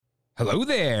Hello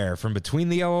there! From between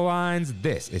the yellow lines,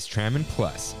 this is Trammin'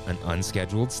 Plus, an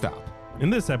unscheduled stop. In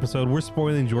this episode, we're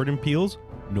spoiling Jordan Peele's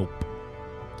Nope.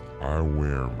 I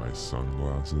wear my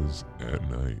sunglasses at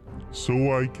night so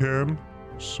I can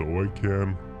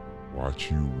watch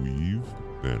you weave,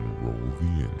 then roll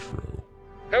the intro.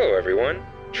 Hello everyone,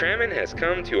 Trammin' has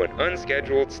come to an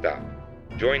unscheduled stop.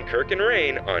 Join Kirk and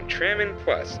Rain on Trammin'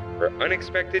 Plus for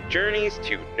unexpected journeys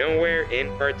to nowhere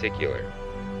in particular.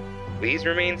 Please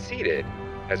remain seated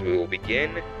as we will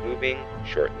begin moving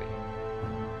shortly.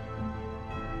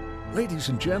 Ladies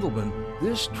and gentlemen,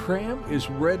 this tram is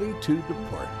ready to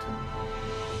depart.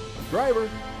 Driver,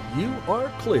 you are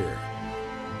clear.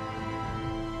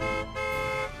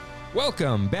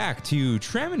 Welcome back to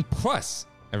Trammin' Plus,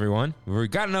 everyone. We've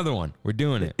got another one. We're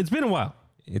doing it. It's been a while.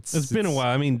 It's been a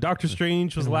while. I mean, Doctor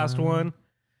Strange was the last one,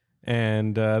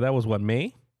 and that was what,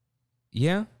 May?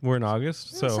 Yeah. We're in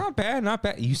August, so It's not bad, not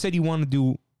bad. You said you want to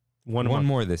do one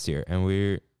more this year, and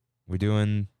we're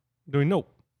doing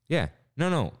Nope. Yeah.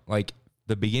 No. Like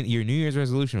your New Year's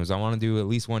resolution was I want to do at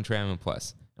least one Trammin'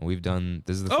 Plus. And we've done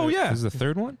this is the this is the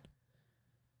third one?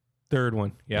 Third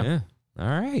one. Yeah. All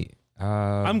right.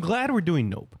 I'm glad we're doing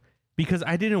Nope because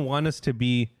I didn't want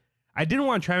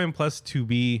Trammin' Plus to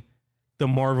be the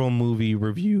Marvel movie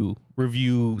review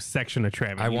section of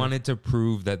Trammin'. I wanted to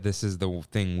prove that this is the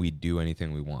thing we do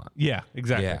anything we want. Yeah,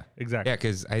 exactly. Yeah. Exactly. Yeah,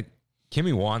 because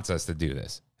Kimmy wants us to do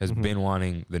this. Has been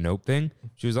wanting the Nope thing.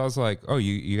 She was also like, "Oh,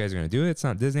 you guys are gonna do it? It's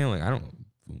not Disney." I'm like, "I don't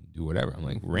do whatever." I'm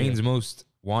like, Rain's most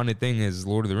wanted thing is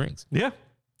Lord of the Rings. Yeah.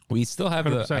 We still have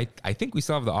 100%. I think we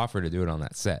still have the offer to do it on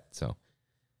that set. So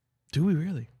Do we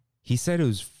really? he said it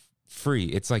was free.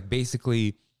 It's like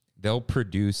basically they'll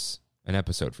produce an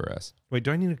episode for us. Wait,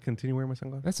 do I need to continue wearing my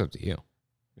sunglasses? That's up to you.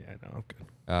 Yeah, no, I'm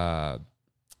good.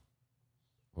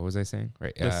 What was I saying?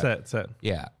 Right. The set.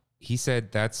 Yeah. He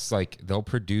said that's like they'll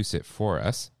produce it for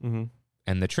us. Mm-hmm.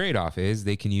 And the trade-off is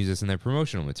they can use us in their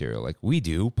promotional material. Like we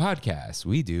do podcasts.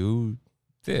 We do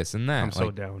this and that. I'm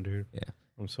so down, dude. Yeah.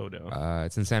 I'm so down.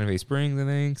 It's in Santa Fe Springs, I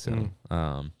think. So,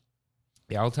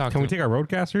 yeah, I'll talk Can to we take our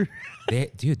roadcaster?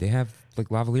 They have like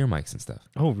lavalier mics and stuff.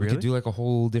 Oh, We really? could do like a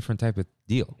whole different type of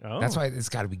deal. Oh. That's why it's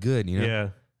got to be good, you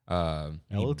know? Yeah.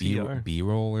 LOTR.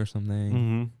 B-roll or something.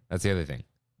 Mm-hmm. That's the other thing.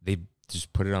 They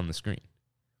just put it on the screen.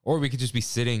 Or we could just be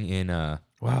sitting in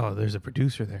Wow, there's a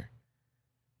producer there.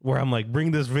 Where I'm like,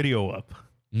 bring this video up.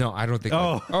 no, I don't think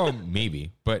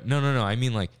maybe. But no. I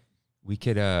mean like we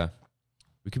could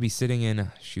be sitting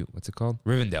in what's it called?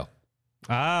 Rivendell.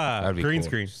 That'd be green cool.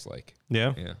 screen. Just like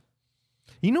Yeah. yeah.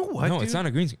 You know what? No, dude? it's not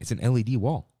a green screen. It's an LED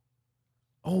wall.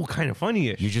 Oh, kind of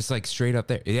funny-ish. You're just like straight up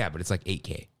there. Yeah, but it's like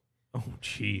 8K. Oh,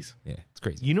 jeez. Yeah, it's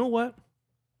crazy. You know what?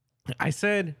 I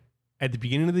said at the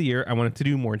beginning of the year, I wanted to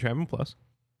do more Trammin' Plus.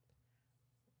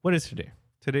 What is today?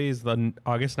 Today is the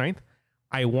August 9th.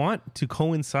 I want to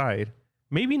coincide,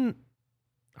 I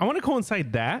want to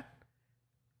coincide that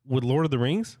with Lord of the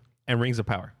Rings and Rings of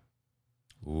Power.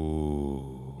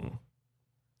 Ooh.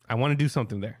 I want to do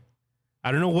something there.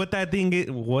 I don't know what that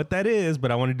is,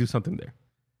 but I want to do something there.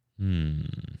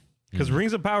 Because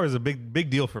Rings of Power is a big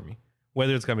deal for me.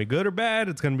 Whether it's going to be good or bad,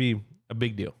 it's going to be a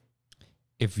big deal.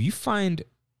 If you find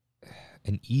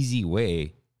an easy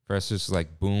way for us to just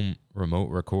like boom,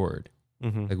 remote record,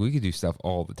 like we could do stuff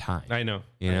all the time. I know.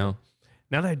 You know?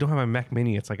 Now that I don't have my Mac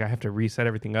Mini, it's like I have to reset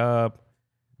everything up.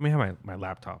 I mean, I have my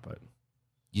laptop, but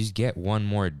You just get one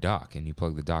more dock and you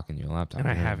plug the dock in your laptop. and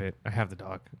I have it. I have the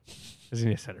dock. I just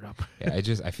need to set it up. Yeah,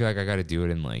 I feel like I got to do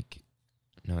it in like,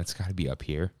 no, it's got to be up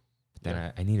here. But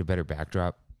then I need a better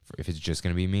backdrop for if it's just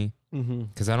going to be me.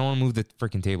 Because I don't want to move the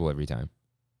freaking table every time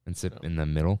and sit in the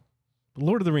middle. But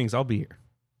Lord of the Rings, I'll be here.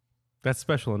 That's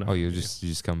special enough. Oh, you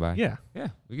just come by? Yeah. Yeah,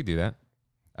 we could do that.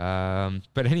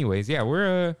 But anyways, yeah,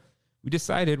 we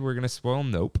decided we're going to spoil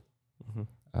Nope.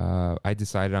 I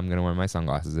decided I'm going to wear my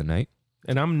sunglasses at night.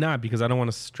 And I'm not because I don't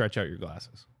want to stretch out your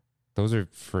glasses. Those are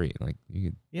free. Like you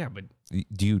could, Yeah, but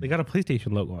do you? they got a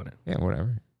PlayStation logo on it. Yeah,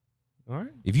 whatever. All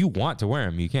right. If you want to wear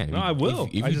them, you can. No, I will.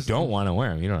 If you don't want to wear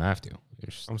them, you don't have to.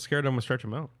 I'm scared I'm going to stretch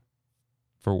them out.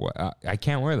 For what? I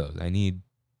can't wear those. I need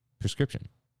prescription.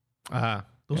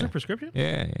 Those are prescription?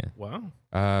 Yeah.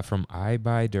 Wow. From I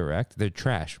Buy Direct. They're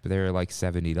trash, but they're like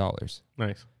 $70.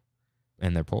 Nice.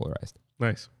 And they're polarized.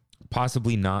 Nice.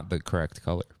 Possibly not the correct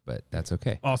color, but that's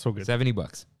okay. Also good.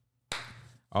 $70.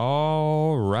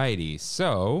 All righty.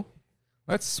 So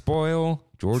let's spoil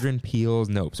Jordan Peele's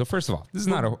Nope. So first of all, this is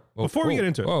not a... Before we get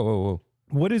into it. Whoa.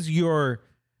 What is your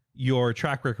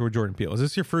track record with Jordan Peele? Is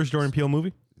this your first Jordan Peele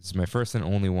movie? This is my first and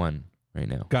only one right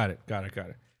now. Got it.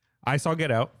 I saw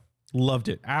Get Out. Loved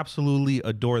it. Absolutely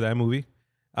adore that movie.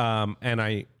 And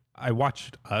I I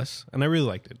watched Us, and I really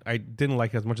liked it. I didn't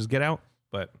like it as much as Get Out,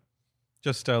 but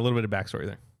just a little bit of backstory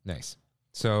there. Nice.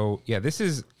 So yeah, this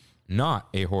is not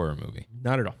a horror movie.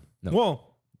 Not at all. No. Well,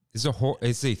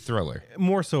 It's a thriller.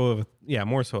 more so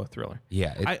a thriller.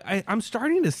 Yeah. I'm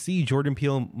starting to see Jordan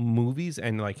Peele movies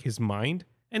and like his mind,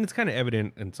 and it's kind of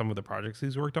evident in some of the projects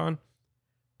he's worked on,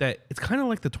 that it's kind of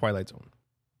like the Twilight Zone,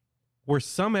 where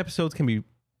some episodes can be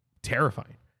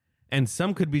terrifying, and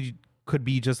some could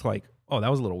be just like, oh, that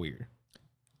was a little weird.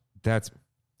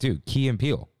 Dude, Key and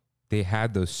Peele. They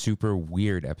had those super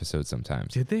weird episodes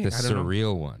sometimes. Did they? The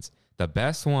surreal ones. The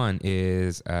best one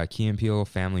is Key and Peele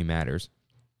Family Matters.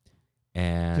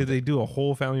 And Did they do a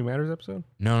whole Family Matters episode?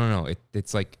 No.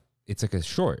 It's like a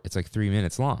short. It's like 3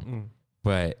 minutes long.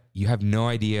 But you have no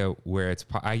idea where it's.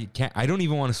 I don't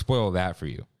even want to spoil that for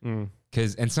you.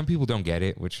 And some people don't get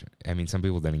it, which, I mean, some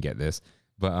people didn't get this.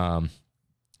 But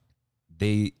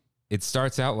it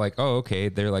starts out like, oh, okay,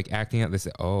 they're like acting out this.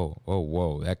 Oh,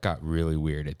 whoa, that got really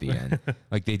weird at the end.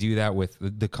 Like they do that with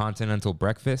the Continental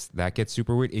Breakfast. That gets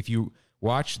super weird. If you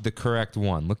watch the correct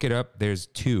one, look it up. There's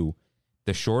 2.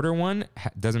 The shorter one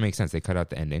doesn't make sense. They cut out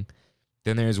the ending.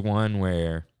 Then there's one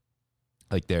where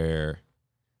like it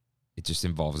just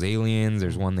involves aliens.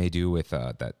 There's one they do with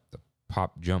the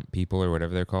pop jump people or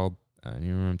whatever they're called.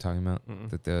 You know what I'm talking about?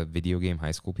 The video game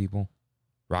high school people.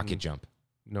 Rocket Jump.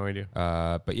 No idea.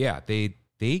 But yeah,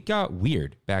 they got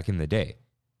weird back in the day.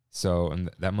 So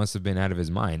and that must have been out of his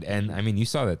mind. And I mean, you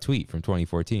saw that tweet from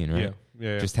 2014, right?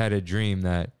 Yeah. Just had a dream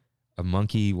that a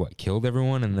monkey killed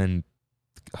everyone and then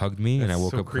hugged me and I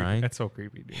woke up crying. That's so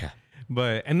creepy, dude. Yeah.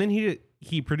 But and then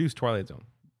he produced Twilight Zone,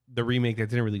 the remake that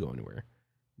didn't really go anywhere.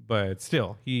 But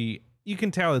still, you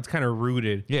can tell it's kind of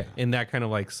rooted in that kind of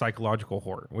like psychological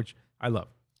horror, which I love.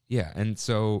 Yeah, and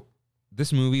so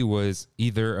this movie was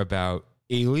either about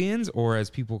aliens or, as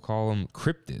people call them,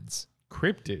 cryptids.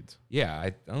 Cryptids? Yeah,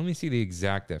 let me see the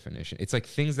exact definition. It's like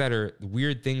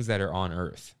weird things that are on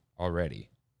Earth already.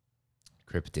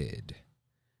 Cryptid.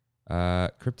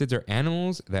 Cryptids are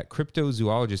animals that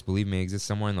cryptozoologists believe may exist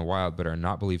somewhere in the wild but are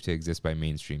not believed to exist by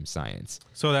mainstream science.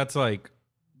 So that's like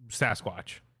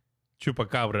Sasquatch,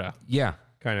 Chupacabra. Yeah.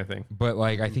 Kind of thing. But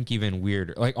like I think even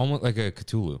weirder, like almost like a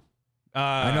Cthulhu.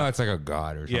 I know that's like a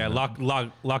god or something. Yeah,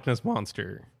 Loch Ness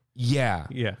Monster. Yeah.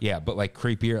 But like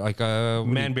creepier, like a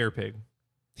Man Bear Pig.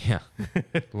 Yeah.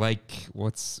 Like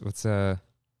what's that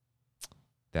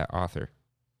author?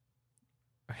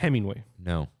 Hemingway.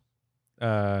 No.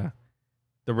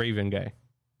 The Raven guy.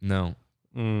 No.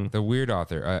 The weird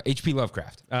author. H.P.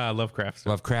 Lovecraft. Lovecraft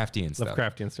stuff. Lovecraftian stuff.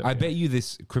 Lovecraftian stuff. I bet you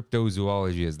this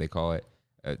cryptozoology, as they call it,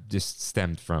 just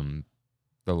stemmed from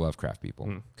the Lovecraft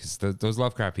people. Because those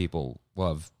Lovecraft people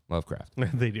love Lovecraft.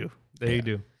 They do. They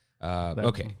do.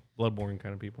 Okay. Bloodborne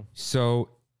kind of people. So,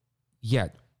 yeah.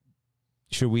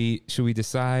 Should we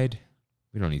decide?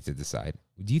 We don't need to decide.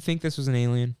 Do you think this was an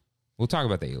alien? We'll talk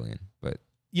about the alien, but...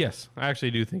 Yes, I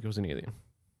actually do think it was an alien.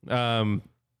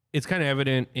 It's kind of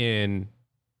evident in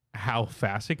how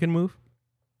fast it can move,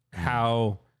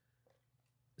 how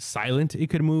silent it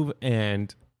could move,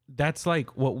 and that's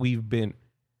like what we've been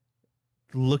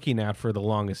looking at for the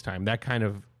longest time, that kind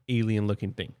of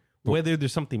alien-looking thing. Whether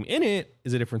there's something in it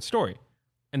is a different story.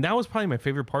 And that was probably my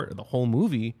favorite part of the whole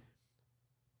movie.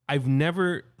 I've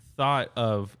never thought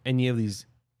of any of these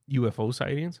UFO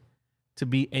sightings to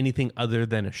be anything other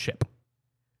than a ship.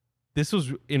 This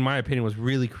was, in my opinion, was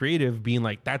really creative, being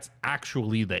like, that's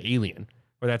actually the alien,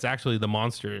 or that's actually the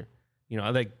monster. You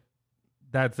know, like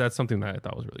that's something that I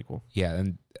thought was really cool. Yeah,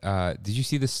 and did you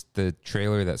see the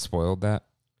trailer that spoiled that?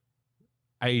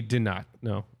 I did not.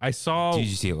 No, I saw. Did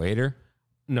you see it later?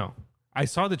 No, I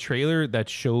saw the trailer that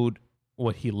showed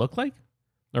what he looked like,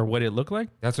 or what it looked like.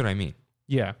 That's what I mean.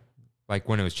 Yeah, like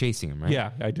when it was chasing him, right?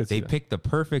 Yeah, I did. They picked the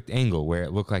perfect angle where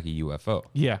it looked like a UFO.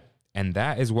 Yeah, and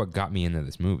that is what got me into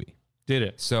this movie. Did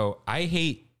it? So I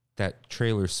hate that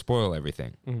trailers spoil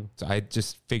everything. So I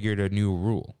just figured a new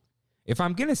rule. If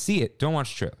I'm going to see it, don't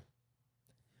watch the trailer.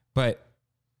 But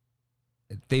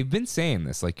they've been saying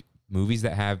this, like movies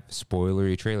that have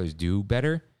spoilery trailers do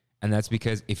better. And that's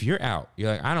because if you're out,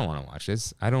 you're like, I don't want to watch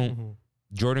this.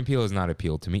 Jordan Peele has not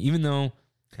appealed to me, even though...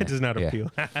 It does not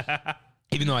appeal.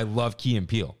 Even though I love Key and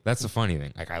Peele. That's the funny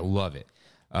thing. Like, I love it.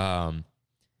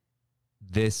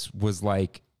 This was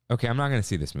like, okay, I'm not going to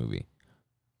see this movie.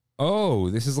 Oh,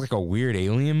 this is like a weird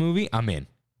alien movie? I'm in.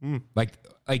 Like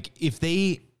if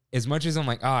they, as much as I'm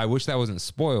like, I wish that wasn't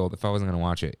spoiled if I wasn't going to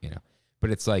watch it, you know. But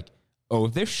it's like,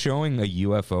 if they're showing a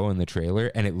UFO in the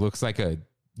trailer and it looks like a,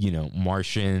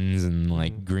 Martians and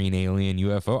like green alien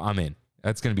UFO, I'm in.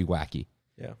 That's going to be wacky.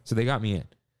 Yeah. So they got me in.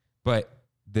 But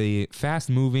the fast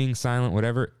moving, silent,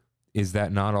 whatever, is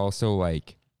that not also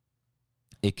like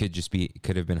it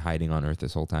could have been hiding on Earth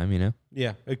this whole time, you know?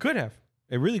 Yeah, it could have.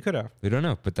 It really could have. We don't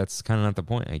know, but that's kind of not the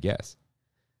point, I guess.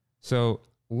 So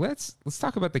let's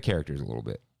talk about the characters a little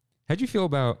bit. How'd you feel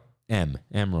about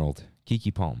Emerald,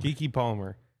 Keke Palmer? Keke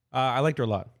Palmer. I liked her a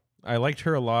lot. I liked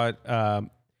her a lot.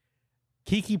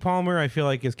 Keke Palmer, I feel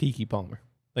like, is Keke Palmer.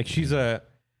 Like, she's I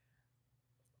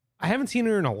haven't seen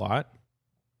her in a lot,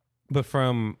 but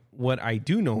from what I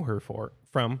do know her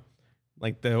from,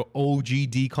 like the OG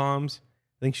DComs,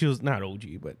 I think she was not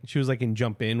OG, but she was like in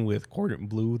Jump In with Cordon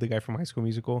Bleu, the guy from High School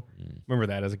Musical. Remember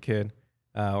that as a kid?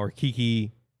 Or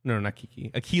Keke, no, not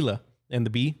Keke, Akilah and the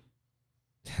Bee.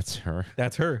 That's her.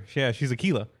 That's her. Yeah, she's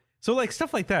Akilah. So like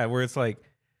stuff like that, where it's like,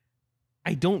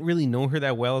 I don't really know her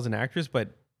that well as an actress,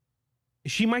 but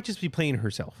she might just be playing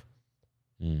herself.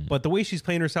 But the way she's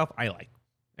playing herself, I like,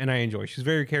 and I enjoy. She's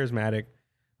very charismatic.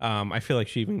 I feel like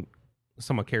she even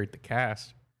somewhat carried the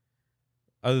cast.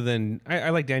 Other than I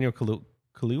like Daniel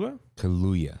Kaluuya.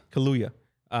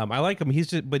 I like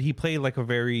him. But he played like a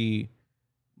very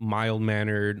mild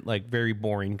mannered, like very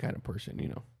boring kind of person, you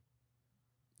know.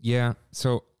 Yeah.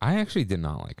 So I actually did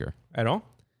not like her At all.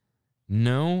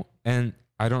 No, and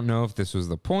I don't know if this was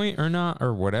the point or not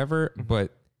or whatever,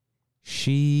 but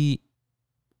she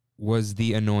was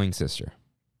the annoying sister.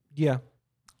 Yeah,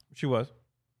 she was.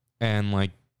 And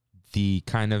like the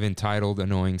kind of entitled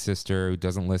annoying sister who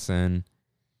doesn't listen,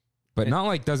 but not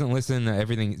like doesn't listen to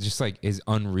everything, just like is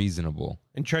unreasonable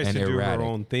And tries and to do erratic. her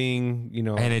own thing, you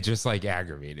know. And it just like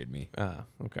aggravated me.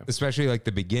 Okay. Especially like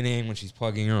the beginning when she's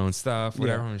plugging her own stuff,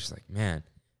 whatever. Yeah. I'm just like, man,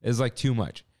 it's like too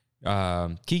much.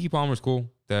 Keke Palmer's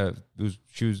cool.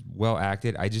 She was well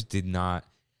acted. I just did not.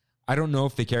 I don't know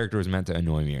if the character was meant to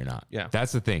annoy me or not. Yeah.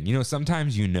 That's the thing. You know,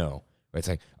 sometimes you know. Where it's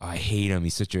like, oh, I hate him.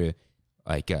 He's such a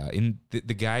like in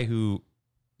the guy who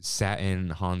sat in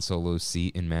Han Solo's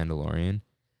seat in Mandalorian.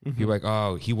 You're like,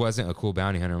 oh, he wasn't a cool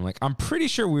bounty hunter. I'm like, I'm pretty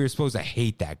sure we were supposed to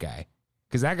hate that guy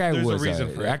because that guy There's was a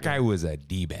reason for it, that guy was a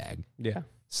d-bag. Yeah.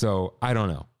 So I don't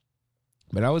know,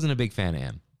 but I wasn't a big fan of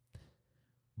him.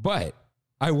 But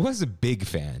I was a big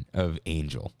fan of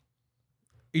Angel.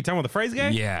 You talking about the Fry's guy?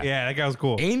 Yeah. Yeah, that guy was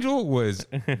cool. Angel was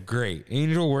great.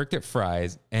 Angel worked at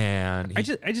Fry's, and I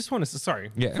just want to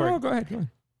sorry. yeah. Sorry. Oh, go ahead.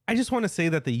 I just want to say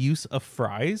that the use of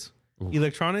Fry's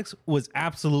electronics was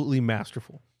absolutely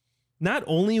masterful. Not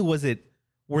only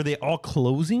were they all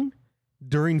closing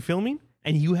during filming,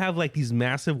 and you have like these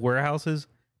massive warehouses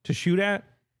to shoot at,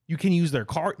 you can use their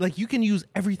car, like you can use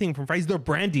everything from Fry's, their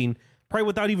branding, probably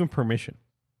without even permission.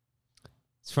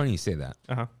 It's funny you say that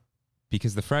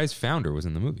because the Fry's founder was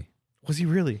in the movie. Was he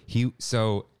really?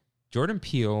 So Jordan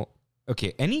Peele.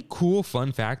 Okay, any cool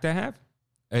fun fact I have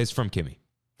is from Kimmy.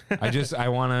 I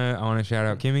wanna shout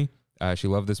out Kimmy. She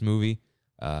loved this movie,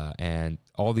 and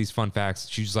all these fun facts.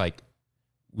 She's like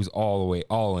was all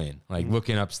in, like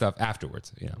looking up stuff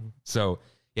afterwards. You know. So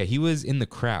yeah, he was in the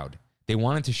crowd. They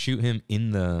wanted to shoot him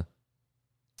in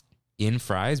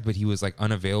Fry's, but he was like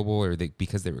unavailable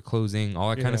because they were closing, all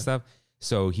that kind of stuff.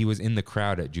 So he was in the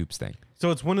crowd at Jupe's thing. So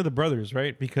it's one of the brothers,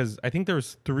 right? Because I think there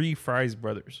was 3 Fry's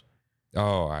brothers.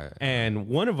 And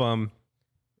one of them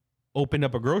opened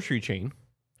up a grocery chain,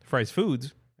 Fry's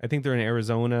Foods. I think they're in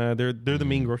Arizona. They're the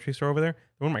main grocery store over there.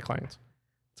 They're one of my clients.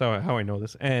 That's how I know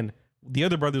this. And the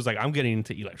other brother's like, I'm getting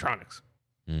into electronics.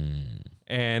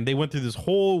 And they went through this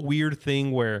whole weird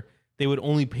thing where they would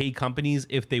only pay companies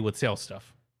if they would sell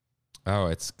stuff. Oh,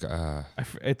 it's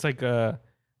like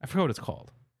I forgot what it's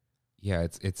called. Yeah,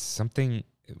 it's something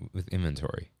with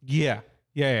inventory. Yeah.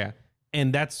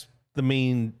 And that's the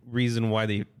main reason why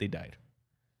they died.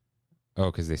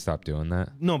 Oh, because they stopped doing that?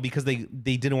 No, because they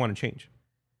didn't want to change.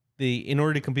 In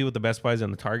order to compete with the Best Buys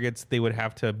and the Targets, they would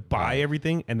have to buy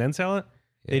everything and then sell it.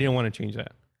 They didn't want to change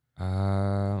that.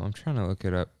 I'm trying to look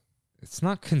it up. It's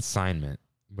not consignment,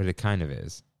 but it kind of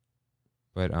is.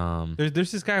 But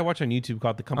there's this guy I watch on YouTube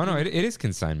called The Company. Oh no, it is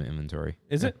consignment inventory.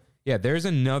 Is it? Yeah, there's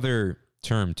another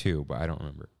term too, but I don't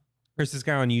remember. There's this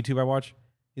guy on YouTube I watch.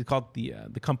 He's called the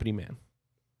Company Man,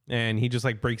 and he just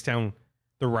like breaks down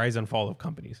the rise and fall of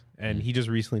companies. And he just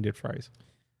recently did Fry's.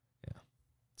 Yeah.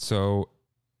 So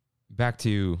back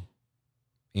to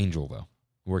Angel though,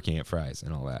 working at Fry's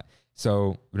and all that.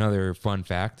 So another fun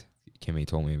fact Kimmy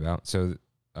told me about. So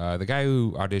the guy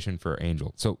who auditioned for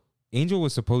Angel. So Angel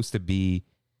was supposed to be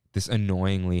this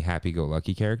annoyingly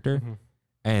happy-go-lucky character,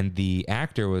 and the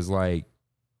actor was like,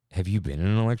 have you been in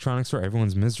an electronics store?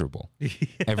 Everyone's miserable.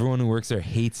 Everyone who works there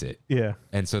hates it. Yeah.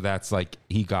 And so that's like,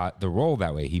 he got the role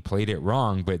that way. He played it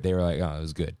wrong, but they were like, oh, it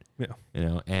was good. Yeah. You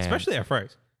know, and Especially at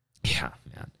Fry's. yeah,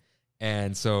 man.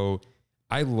 And so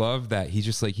I love that he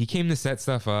just like he came to set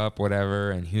stuff up,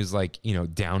 whatever, and he was like, you know,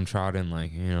 downtrodden,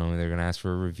 like, you know, they're gonna ask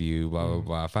for a review, blah blah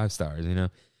blah, 5 stars, you know.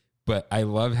 But I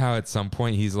love how at some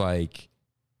point he's like,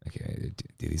 okay,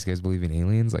 do these guys believe in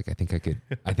aliens? Like, I think I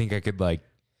could like,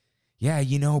 yeah,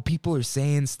 you know, people are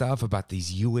saying stuff about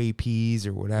these UAPs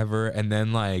or whatever, and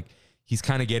then like he's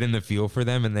kind of getting the feel for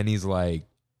them, and then he's like,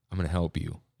 I'm gonna help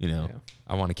you, you know,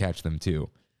 I want to catch them too.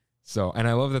 So, and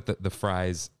I love that the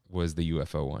fries was the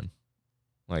UFO one,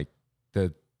 like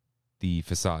the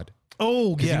facade.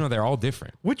 Oh, Because yeah. you know they're all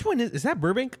different. Which one is that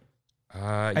Burbank?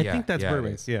 I think that's it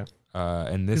Burbank. is. Yeah.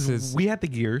 And this 'Cause is we had the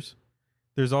gears.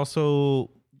 There's also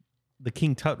the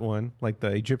King Tut one, like the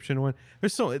Egyptian one.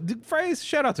 There's so Fries.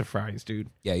 Shout out to Fries, dude.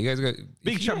 yeah. You guys got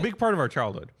Big part of our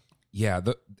childhood. Yeah,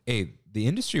 the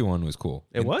industry one was cool.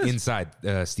 It was. inside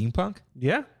steampunk.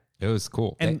 Yeah. It was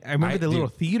cool. And I remember the little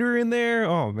theater in there.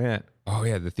 Oh man. Oh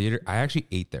yeah, the theater. I actually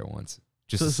ate there once.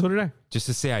 Just So did I. just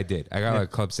to say I did. I got like a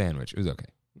club sandwich. It was okay.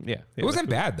 Yeah. It wasn't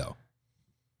bad though.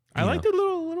 I liked the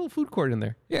little food court in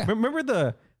there. Yeah. Remember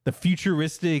the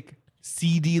futuristic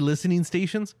CD listening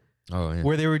stations Oh yeah.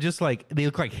 where they were just like they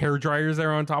look like hair dryers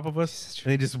there on top of us,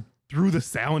 and they just threw the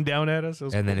sound down at us. It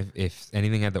was And cool. then if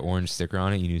anything had the orange sticker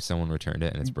on it, you knew someone returned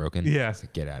it and it's broken. Yeah. It's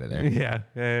like, get out of there. yeah.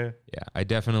 Yeah, I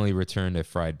definitely returned a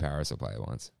fried power supply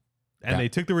once. And That- they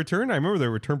took the return. I remember the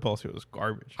return policy was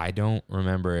garbage. I don't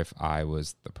remember if I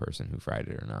was the person who fried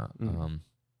it or not. Mm.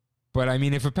 But I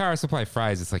mean, if a power supply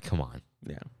fries, it's like, come on.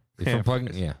 Yeah. If I'm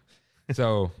plugging, yeah.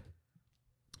 So,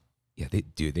 yeah,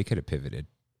 they could have pivoted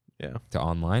Yeah. to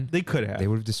online. They could have. They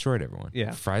would have destroyed everyone.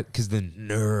 Yeah. Fried, because the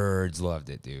nerds loved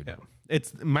it, dude. Yeah.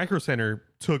 It's Micro Center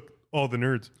took all the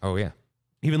nerds, Oh yeah.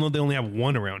 even though they only have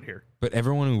one around here. But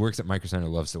everyone who works at Micro Center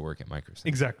loves to work at Micro Center.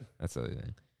 Exactly. That's the other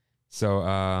thing. So,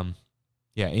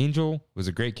 yeah, Angel was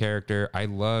a great character. I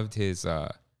loved his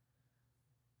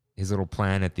little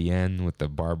plan at the end with the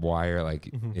barbed wire, like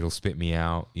Mhm. it'll spit me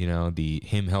out. You know,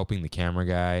 him helping the camera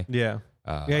guy. Yeah.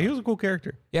 Yeah, he was a cool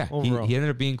character. Yeah, overall. he ended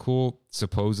up being cool.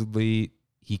 Supposedly,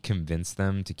 he convinced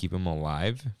them to keep him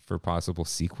alive for possible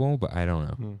sequel, but I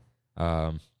don't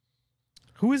know.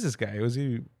 Who is this guy? Was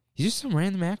he? He's just some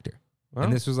random actor, Oh,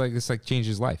 and this changed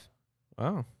his life.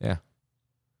 wow.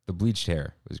 The bleached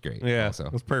hair was great. Yeah, also,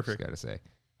 it was perfect. Got to say.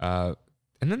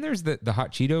 And then there's the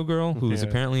hot Cheeto girl who's Yeah.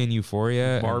 apparently in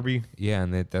Euphoria. and- Barbie. yeah,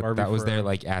 and that Barbie was their forever.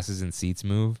 like asses and seats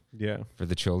move Yeah. for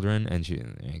the children, and she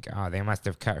like, oh, they must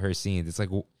have cut her scenes. It's like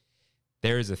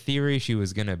there's a theory she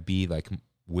was gonna be like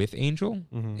with Angel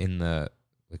Mhm. in the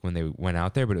like when they went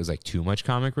out there, but it was like too much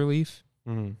comic relief.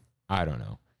 Mhm. I don't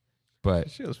know,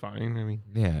 but She was fine. I mean,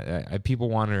 yeah, people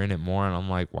want her in it more, and I'm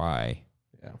like, why?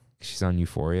 Yeah. She's on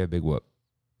Euphoria, big whoop.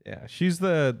 yeah, she's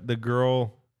the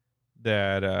girl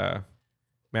that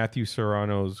Matthew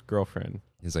Serrano's girlfriend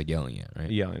Is like yelling at,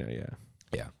 right? yelling at. Yeah.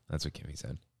 Yeah, that's what Kimmy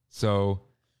said. So,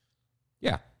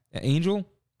 yeah, Angel,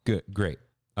 good, great.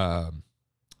 So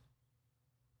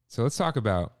let's talk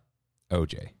about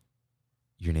OJ.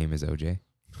 Your name is OJ,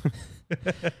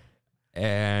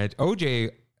 and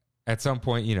OJ, at some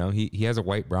point, you know, he has a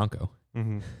white Bronco,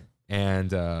 hmm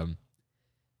and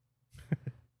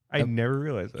I never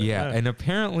realized that. yeah, and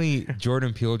apparently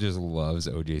Jordan Peele just loves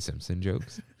OJ Simpson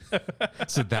jokes.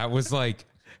 So that was like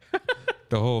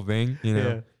the whole thing, you know.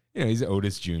 Yeah. You know, he's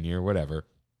Otis Jr., whatever.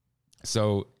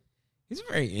 So he's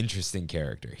a very interesting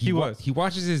character. He was. He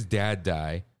watches his dad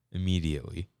die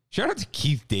immediately. Shout out to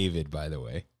Keith David, by the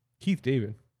way. Keith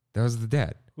David. That was the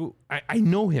dad. Who I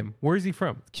know him. Where is he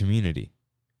from? Community.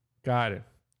 Got it.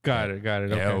 Okay.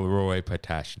 Elroy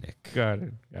Patashnik. Got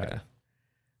it.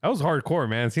 That was hardcore,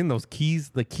 man. Seeing those keys,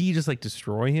 the key just like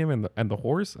destroy him and the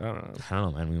horse. I don't know. I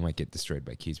don't know, man. We might get destroyed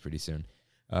by keys pretty soon.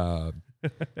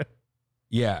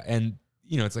 Yeah, and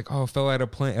you know, it's like, oh, fell out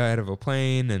of a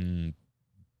plane, and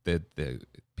the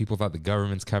people thought the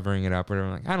government's covering it up or whatever.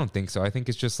 I'm like, I don't think so. I think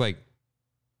it's just like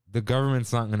the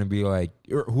government's not going to be like,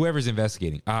 or whoever's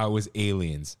investigating. It was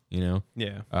aliens, you know.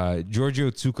 Yeah. Giorgio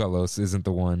Tsoukalos isn't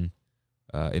the one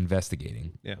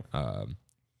investigating. Yeah.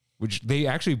 Which they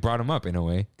actually brought him up in a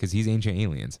way because he's Ancient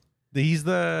Aliens. He's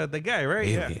the guy, right?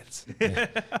 Aliens. Yeah.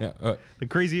 Yeah. The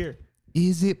crazy hair.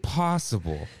 Is it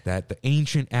possible that the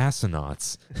ancient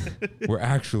astronauts were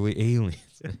actually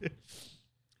aliens?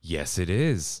 Yes, it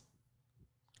is.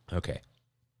 Okay.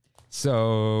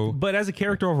 So, But as a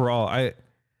character overall,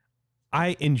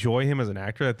 I enjoy him as an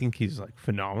actor. I think he's like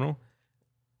phenomenal.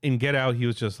 In Get Out, he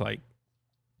was just like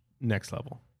next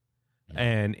level.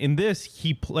 And in this,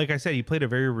 like I said, he played a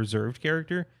very reserved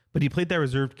character, but he played that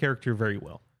reserved character very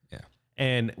well. Yeah.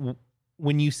 And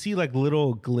when you see like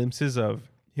little glimpses of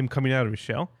him coming out of his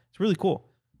shell, it's really cool.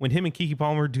 when him and Keke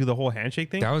Palmer do the whole handshake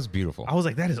thing, That was beautiful. I was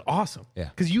like, that is awesome. Yeah.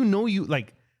 Because you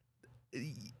like,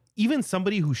 even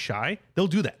somebody who's shy, they'll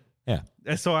do that. Yeah.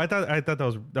 And so I thought that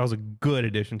was a good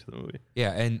addition to the movie.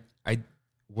 Yeah, and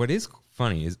what is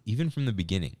funny is even from the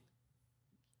beginning,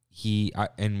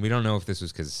 and we don't know if this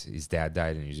was because his dad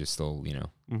died and he's just still,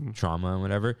 trauma and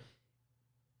whatever.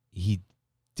 He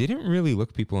didn't really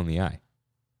look people in the eye,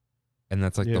 and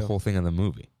that's like the whole thing of the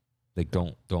movie. Like,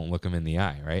 don't look him in the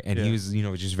eye, right? And he was,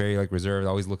 just very like reserved,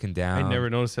 always looking down. I never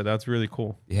noticed that. That's really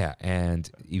cool. Yeah,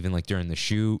 and even like during the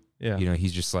shoot, Yeah.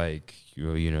 he's just like,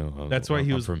 That's why he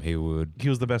I'm was from Haywood. He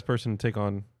was the best person to take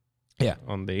on. Yeah.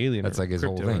 On the alien. That's or like his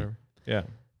whole cryptid or thing. whatever. Yeah.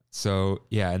 So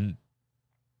yeah, and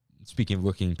speaking of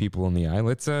looking people in the eye,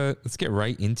 let's get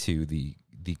right into the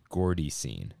Gordy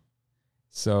scene.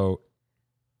 So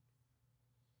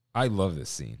I love this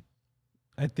scene.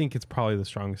 I think it's probably the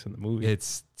strongest in the movie.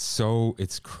 It's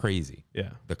crazy.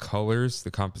 Yeah. The colors, the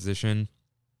composition,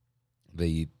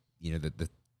 the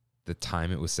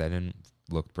time it was set in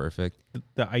looked perfect.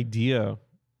 The idea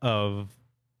of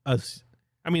us,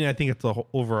 I mean, I think it's the whole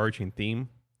overarching theme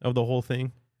of the whole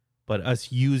thing, but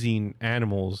us using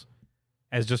animals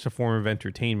as just a form of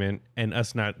entertainment and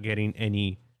us not getting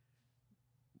any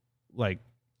like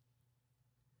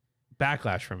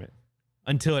backlash from it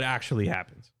until it actually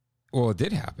happens. Well, it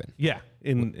did happen. Yeah,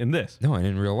 in this. No, and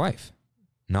in real life,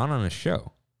 not on a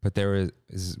show. But there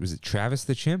was it Travis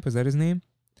the Chimp? Was that his name?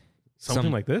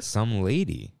 Something like this? Some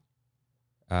lady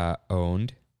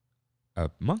owned a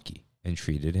monkey and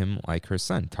treated him like her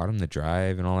son, taught him to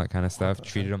drive and all that kind of stuff,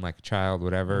 treated him like a child,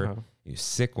 whatever. Uh-huh. He was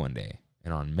sick one day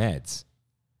and on meds,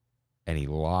 and he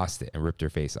lost it and ripped her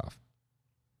face off.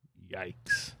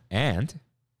 Yikes. And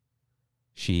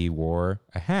she wore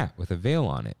a hat with a veil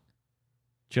on it.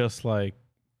 Just like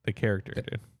the character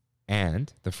did.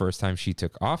 And the first time she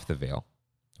took off the veil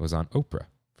was on Oprah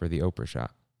for the Oprah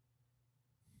shot.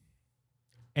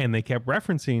 And they kept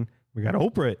referencing, we got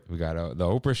Oprah it. We got the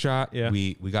Oprah shot. Yeah.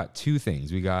 We got two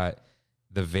things. We got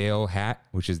the veil hat,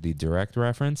 which is the direct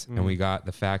reference, and we got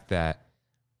the fact that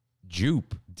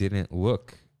Jupe didn't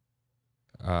look,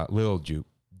 Lil Jupe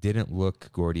didn't look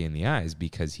Gordy in the eyes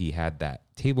because he had that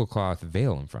tablecloth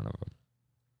veil in front of him.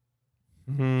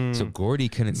 So Gordy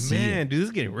couldn't see it. Man, dude, this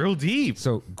is getting real deep.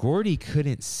 So Gordy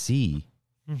couldn't see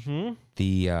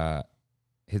the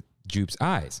his Jupe's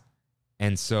eyes,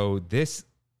 and so this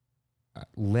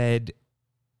led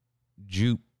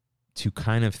Jupe to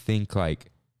kind of think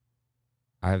like,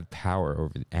 I have power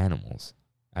over the animals.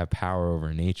 I have power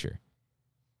over nature.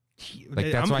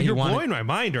 Like that's why you're he wanted. blowing my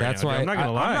mind right That's now. why I'm not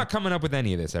gonna lie. I'm not coming up with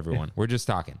any of this. Everyone, we're just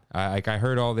talking. I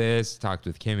heard all this, talked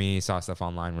with Kimmy, saw stuff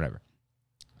online, whatever.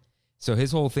 So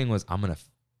his whole thing was,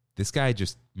 this guy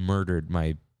just murdered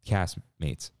my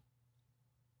castmates.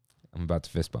 I'm about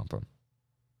to fist bump him.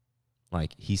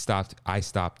 Like I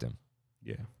stopped him.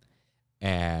 Yeah.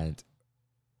 And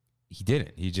he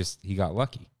didn't. He got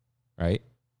lucky, right?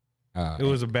 It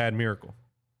was a bad miracle.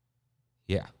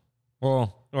 Yeah.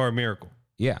 Well, Or a miracle.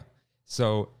 yeah.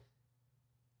 So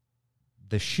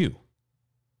the shoe.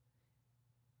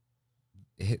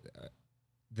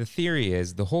 The theory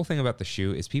is, the whole thing about the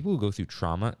shoe is people who go through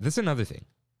trauma. This is another thing.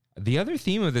 The other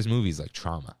theme of this movie is like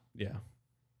trauma. Yeah.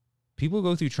 People who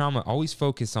go through trauma always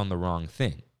focus on the wrong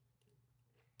thing.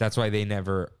 That's why they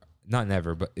not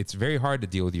never, but it's very hard to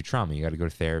deal with your trauma. You got to go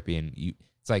to therapy, and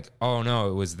it's like, oh no,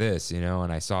 it was this, and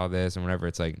I saw this and whatever.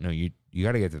 It's like, no, you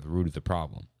got to get to the root of the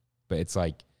problem. But it's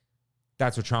like,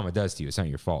 that's what trauma does to you. It's not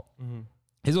your fault. Mm-hmm.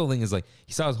 His whole thing is like,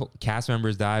 he saw his whole cast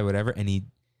members die, whatever, and he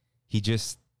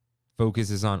just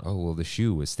focuses on, oh, well, the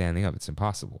shoe was standing up. It's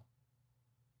impossible.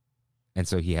 And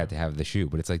so he had to have the shoe.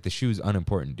 But it's like, the shoe's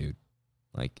unimportant, dude.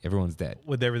 Like, everyone's dead.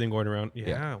 With everything going around. Yeah.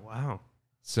 Yeah. Wow.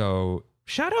 So,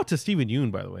 Shout out to Stephen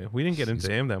Yeun, by the way. We didn't get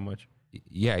into him that much.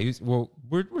 yeah,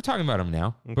 we're talking about him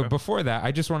now. Okay. But before that,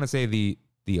 I just want to say the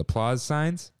applause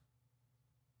signs,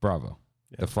 bravo.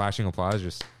 Yeah. The flashing applause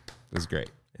just was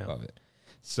great. Yeah. Love it.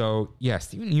 So, yeah,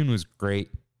 Stephen Yeun was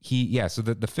great. So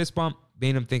the fist bump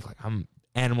made him think, like, I'm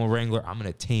animal wrangler. I'm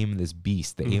going to tame this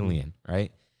beast, the alien,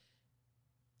 right?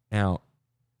 Now,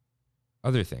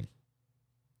 other thing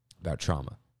about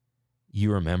trauma.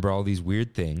 You remember all these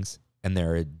weird things, and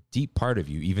they're a deep part of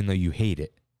you, even though you hate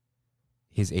it.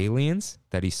 His aliens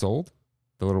that he sold,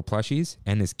 the little plushies,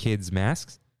 and his kids'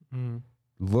 masks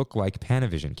look like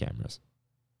Panavision cameras.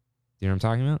 You know what I'm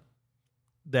talking about?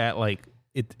 That like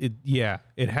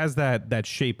it has that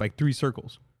shape, like 3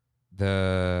 circles.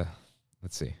 Let's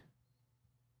see.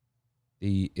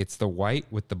 It's the white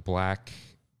with the black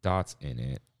dots in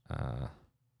it.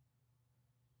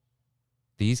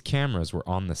 These cameras were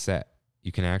on the set.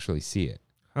 You can actually see it.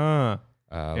 Huh.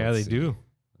 Yeah, let's they see. do.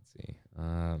 Let's see.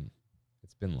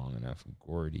 It's been long enough.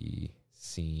 Gordy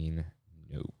scene.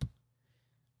 Nope.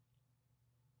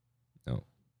 No.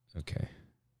 Okay.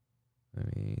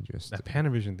 Let me just. That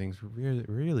Panavision thing's really,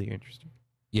 really interesting.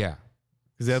 Yeah.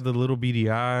 Because they have the little beady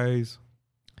eyes.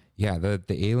 Yeah. The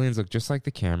aliens look just like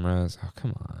the cameras. Oh,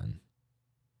 come on.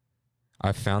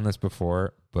 I've found this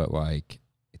before, but like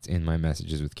it's in my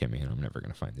messages with Kimmy, and I'm never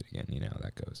gonna find it again. You know how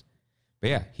that goes. But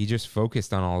yeah, he just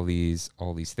focused on all these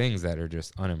things that are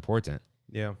just unimportant.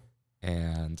 Yeah.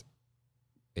 And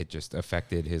it just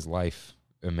affected his life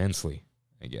immensely,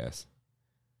 I guess.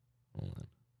 Hold on.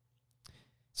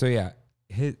 So yeah,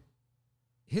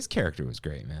 his character was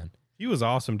great, man. He was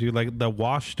awesome, dude. Like the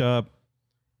washed up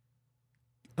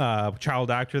child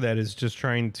actor that is just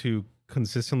trying to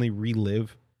consistently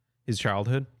relive his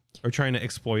childhood or trying to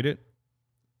exploit it.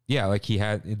 Yeah, like he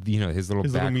had, his little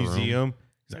His back little room. museum.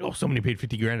 He's like, oh, somebody paid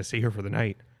 $50,000 to stay here for the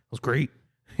night. It was great.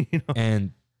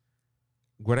 And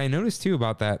what I noticed too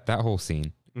about that whole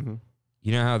scene, Mm-hmm.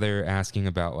 you know how they're asking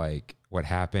about like what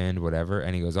happened, whatever,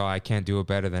 and he goes, "Oh, I can't do it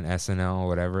better than SNL,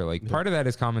 whatever." Like part of that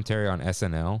is commentary on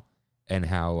SNL and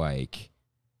how like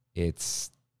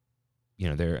it's,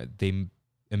 they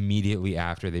immediately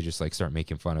after they just like start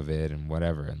making fun of it and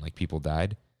whatever, and like people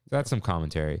died. So that's some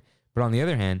commentary. But on the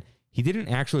other hand, he didn't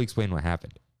actually explain what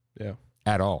happened. Yeah.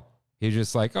 At all. He was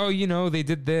just like, "Oh, they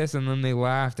did this and then they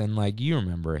laughed and like you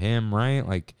remember him, right?"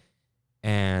 Like,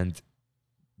 and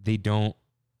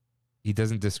he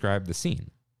doesn't describe the scene.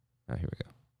 Oh, here we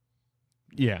go.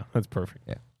 Yeah, that's perfect.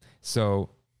 Yeah. So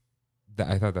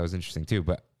I thought that was interesting too.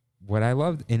 But what I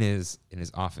loved in his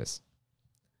office,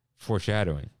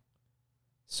 foreshadowing,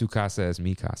 su casa es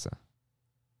mi casa.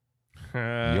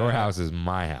 Your house is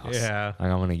my house. Yeah. Like,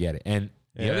 I'm going to get it. And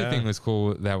the other thing was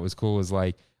cool was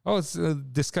like, "Oh, let's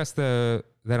discuss that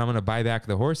I'm going to buy back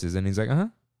the horses." And he's like, "Uh-huh.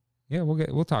 Yeah,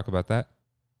 we'll talk about that."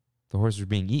 The horses are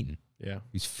being eaten. Yeah.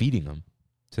 He's feeding them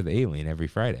to the alien every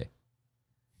Friday.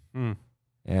 Mm.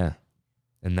 Yeah.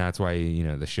 And that's why,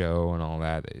 the show and all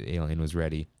that, the alien was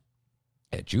ready.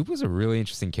 Yeah, Jupe was a really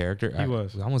interesting character. He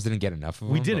was. We almost didn't get enough of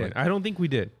him. We didn't. I don't think we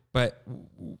did. But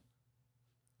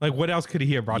Like, what else could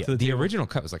he have brought to the the table? original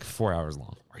cut was like 4 hours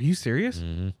long. Are you serious?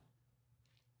 Mm-hmm.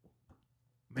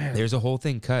 Man. There's a whole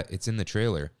thing cut. It's in the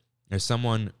trailer. There's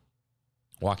someone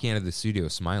walking out of the studio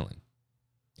smiling.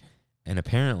 And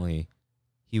apparently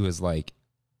he was like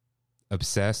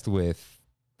obsessed with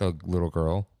the little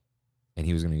girl and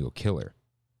he was going to go kill her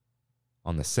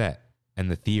on the set. And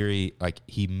the theory, like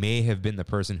he may have been the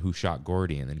person who shot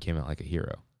Gordy and then came out like a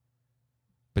hero.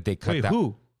 But they cut Wait, that.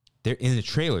 who? They're in the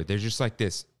trailer. There's just like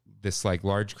this like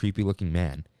large creepy looking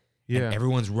man. Yeah. And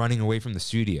everyone's running away from the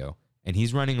studio. And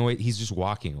he's running away. He's just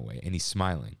walking away and he's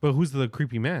smiling. But who's the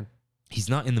creepy man? He's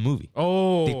not in the movie.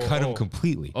 Oh. They cut him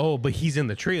completely. Oh, but he's in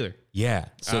the trailer. Yeah.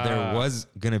 So there was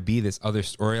going to be this other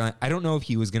storyline. I don't know if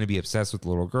he was going to be obsessed with the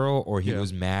little girl or he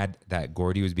was mad that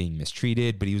Gordy was being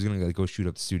mistreated, but he was going to go shoot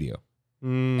up the studio.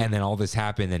 Mm. And then all this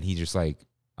happened and he just like,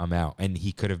 I'm out. And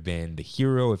he could have been the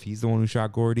hero if he's the one who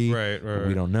shot Gordy. Right.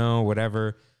 We don't know,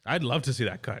 whatever. I'd love to see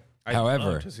that cut.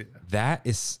 However, love to see that. that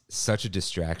is such a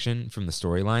distraction from the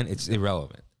storyline. It's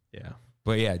irrelevant. Yeah.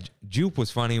 But yeah, Jupe was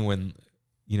funny when,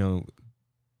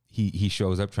 he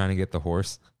shows up trying to get the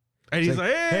horse. And he's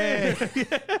like, hey.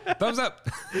 Thumbs up.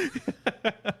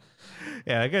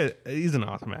 Yeah, that guy, he's an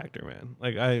awesome actor, man.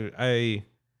 Like I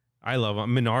love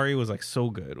him. Minari was like so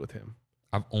good with him.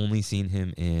 I've only seen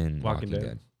him in Walking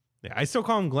Dead. Yeah, I still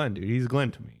call him Glenn, dude. He's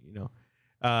Glenn to me,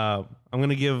 I'm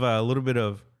gonna give a little bit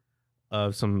of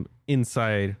some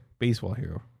inside baseball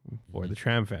here for the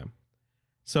Tram fam.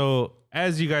 So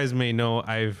as you guys may know,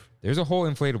 There's a whole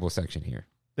inflatable section here.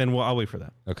 I'll wait for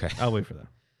that. Okay. I'll wait for that.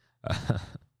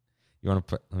 You want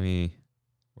to put,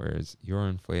 where's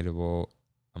your inflatable?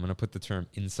 I'm going to put the term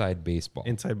inside baseball.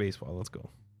 Inside baseball. Let's go.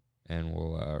 And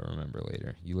we'll remember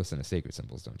later. You listen to Sacred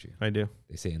Symbols, don't you? I do.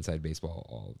 They say inside baseball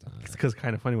all the time. It's because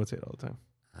Kind of Funny would say it all the time.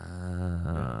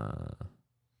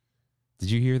 Did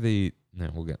you hear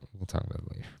no, we'll talk about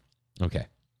it later. Okay.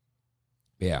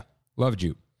 But yeah. Love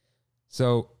Jupe.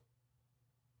 So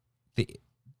the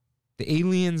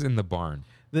aliens in the barn.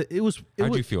 How'd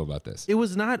you feel about this? It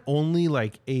was not only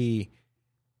like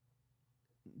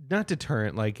not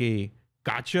deterrent, like a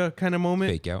gotcha kind of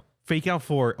moment. Fake out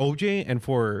for OJ and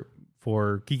for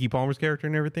Keke Palmer's character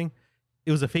and everything.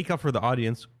 It was a fake out for the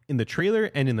audience in the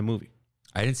trailer and in the movie.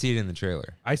 I didn't see it in the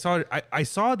trailer. I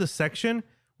saw the section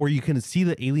where you can see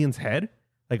the alien's head,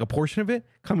 like a portion of it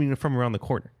coming from around the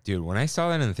corner. Dude, when I saw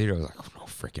that in the theater, I was like, oh, no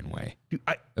freaking way. Dude,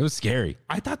 it was scary.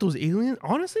 I thought those aliens,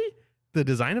 honestly, the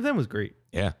design of them was great.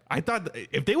 Yeah. I thought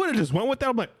if they would have just went with that,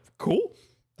 I'm like, cool.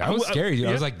 That was scary, dude.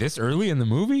 I was like, this early in the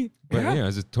movie? But, Yeah. it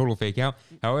was a total fake out.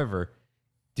 However,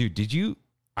 dude,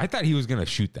 I thought he was going to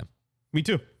shoot them. Me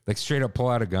too. Like, straight up pull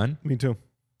out a gun. Me too.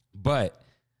 But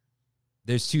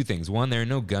there's two things. One, there are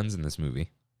no guns in this movie.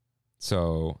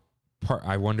 So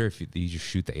I wonder if you just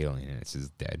shoot the alien and it's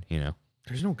just dead, you know?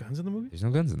 There's no guns in the movie? There's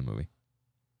no guns in the movie.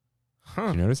 Huh.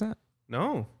 Did you notice that?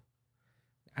 No.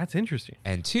 That's interesting.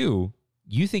 And two,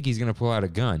 you think he's going to pull out a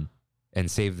gun and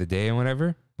save the day and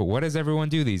whatever. But what does everyone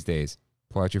do these days?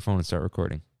 Pull out your phone and start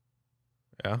recording.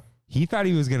 Yeah. He thought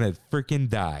he was going to freaking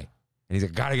die. And he's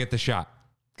like, got to get the shot.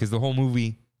 Because the whole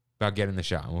movie about getting the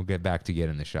shot. And we'll get back to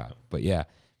getting the shot. But yeah,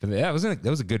 that was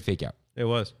a good fake out. It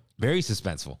was. Very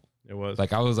suspenseful. It was.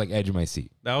 Like I was like edge of my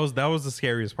seat. That was the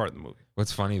scariest part of the movie.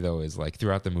 What's funny though is like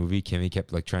throughout the movie, Kimmy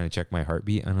kept like trying to check my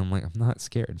heartbeat, and I'm like, I'm not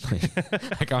scared.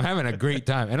 Like I'm having a great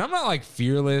time, and I'm not like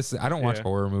fearless. I don't watch Yeah.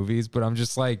 horror movies, but I'm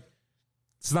just like,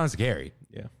 it's not scary.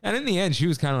 Yeah. And in the end, she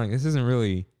was kind of like, this isn't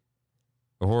really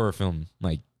a horror film.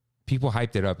 Like people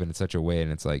hyped it up in such a way,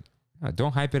 and it's like,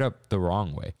 don't hype it up the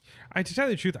wrong way. To tell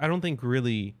you the truth, I don't think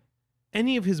really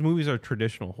any of his movies are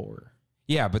traditional horror.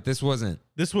 Yeah, but this wasn't.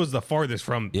 This was the farthest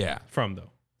from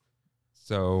though.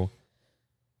 So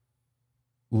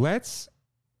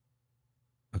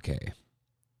okay.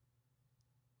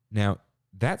 Now,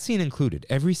 that scene included,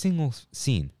 every single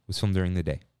scene was filmed during the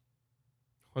day.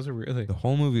 Was it really? The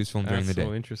whole movie was filmed during the That's day.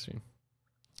 so interesting.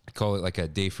 I call it like a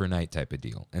day for night type of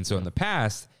deal. And so in the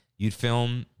past, you'd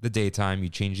film the daytime,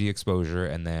 you'd change the exposure,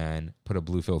 and then put a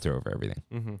blue filter over everything.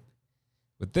 Mm-hmm.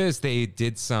 With this, they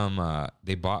did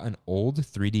they bought an old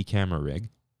 3D camera rig,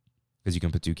 because you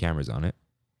can put two cameras on it,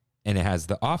 and it has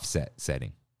the offset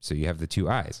setting. So you have the two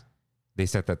eyes. They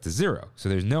set that to 0. So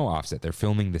there's no offset. They're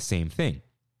filming the same thing.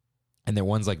 And their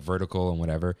one's like vertical and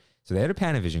whatever. So they had a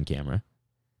Panavision camera.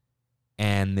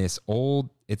 And this old,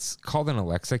 it's called an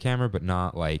Alexa camera, but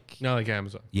not like, Not like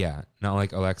Amazon. yeah, not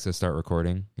like Alexa start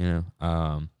recording, you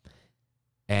know.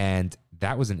 And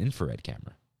that was an infrared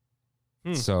camera.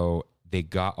 So they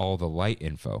got all the light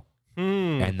info.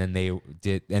 And then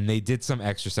they did some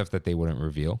extra stuff that they wouldn't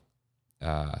reveal.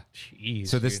 Jeez.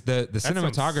 So this the That's some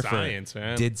cinematographer science,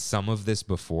 man. did some of this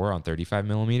before on 35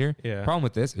 millimeter. Yeah. Problem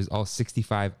with this is all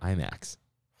 65 IMAX.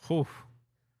 Oof.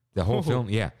 The whole Ooh. film,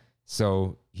 yeah.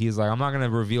 So he's like, I'm not gonna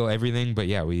reveal everything, but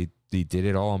yeah, we did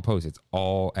it all in post. It's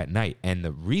all at night, and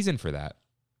the reason for that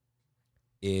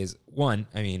is one.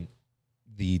 I mean,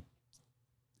 the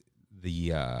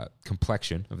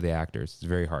complexion of the actors is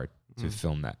very hard to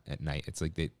film that at night. It's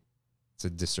like it's a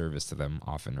disservice to them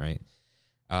often, right?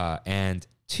 And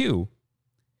two,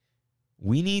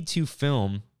 we need to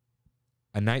film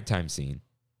a nighttime scene,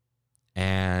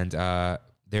 and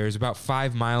there's about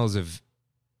 5 miles of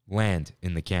land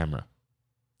in the camera.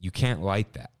 You can't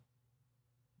light that.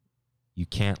 You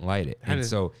can't light it. That And is-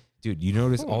 so, dude, you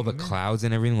notice Oh, all the man. clouds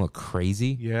and everything look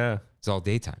crazy? Yeah. It's all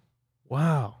daytime.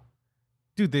 Wow.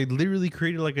 Dude, they literally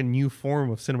created like a new form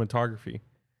of cinematography.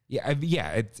 Yeah,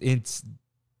 it's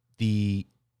the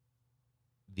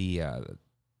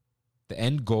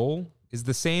end goal is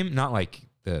the same, not like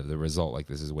the result like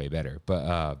this is way better,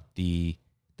 but the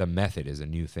method is a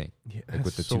new thing. Yeah, Like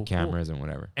with the two cameras and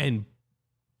whatever. And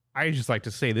I just like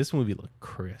to say this movie looked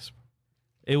crisp.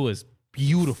 It was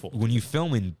beautiful. When you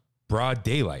film in broad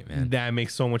daylight, man. That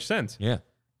makes so much sense. Yeah.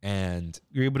 And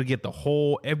You're able to get the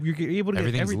whole. You're able to get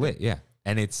everything's everything. lit, yeah.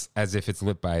 And it's as if it's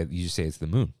lit by, you just say it's the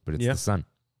moon, but it's Yeah. the sun.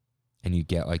 And you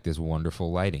get like this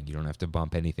wonderful lighting. You don't have to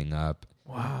bump anything up.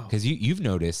 Wow. Because you've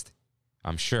noticed,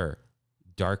 I'm sure,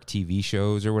 dark TV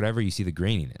shows or whatever, you see the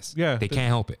graininess. Yeah. They can't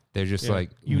help it. They're just Yeah. like,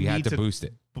 You we had need to to- boost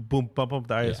it. Boom, bump up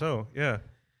the ISO. Yeah.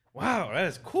 Wow, that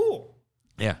is cool.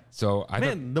 Yeah. So I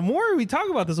thought, Man, the more we talk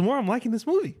about this, the more I'm liking this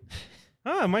movie.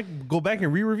 I might go back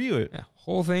and re-review it. yeah,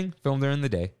 whole thing filmed during the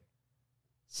day.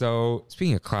 So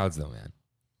speaking of clouds though, man.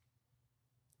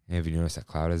 Have you noticed that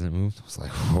cloud hasn't moved? I was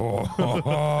like,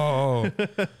 whoa,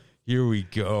 here we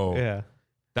go. Yeah.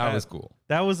 That was cool.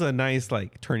 That was a nice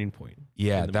like turning point.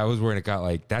 Yeah, that was where it got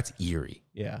like, that's eerie,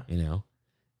 Yeah. you know?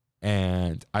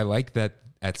 And I like that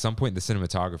at some point the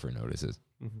cinematographer notices.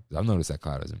 Mhm. I've noticed that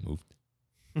cloud hasn't moved.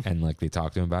 And like they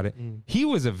talked to him about it. He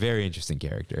was a very interesting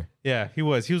character. Yeah, he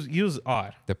was. He was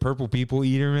odd. The purple people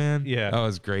eater, man. Yeah. That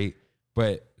was great.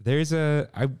 But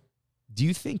do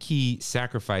you think he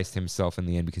sacrificed himself in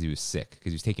the end because he was sick?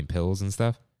 Because he was taking pills and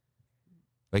stuff?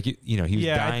 Like, he was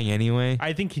Yeah, dying anyway.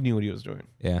 I think he knew what he was doing.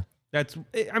 Yeah.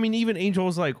 I mean, even Angel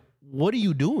was like, "What are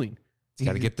you doing?" He's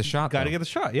got to get the shot. Got to though. get the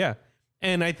shot. Yeah.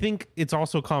 And I think it's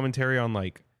also commentary on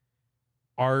like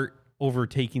art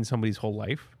overtaking somebody's whole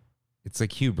life. it's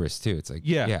like hubris too. It's like,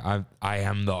 Yeah. I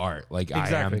am the art. Like I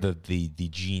Exactly. am the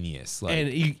genius. Like,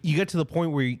 And you get to the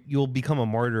point where you'll become a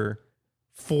martyr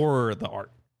for the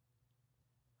art.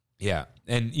 yeah.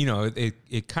 And you know,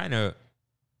 it kind of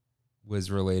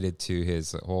was related to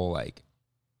his whole like,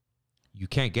 you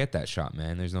can't get that shot,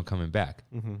 man. There's no coming back.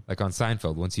 Mm-hmm. Like on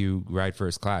Seinfeld, once you ride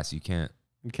first class, you can't.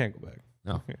 You can't go back.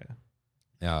 No.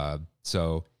 Yeah.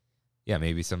 So yeah,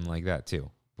 maybe something like that too.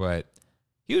 But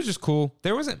he was just cool.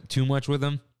 There wasn't too much with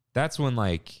him. That's when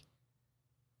like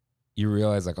you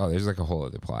realize like, oh, there's like a whole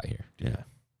other plot here. you know?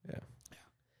 Yeah.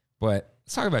 But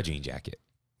let's talk about Jean Jacket.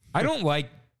 I don't like,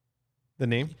 The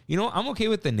name? you know, I'm okay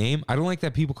with the name. I don't like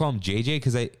that people call him JJ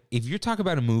because if you're talking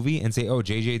about a movie and say, oh,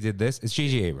 JJ did this, it's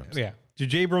JJ Abrams. Yeah.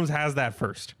 J.J. Abrams has that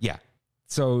first. Yeah.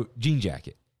 So Jean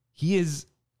Jacket,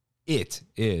 it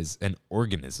is an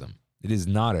organism. It is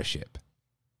not a ship.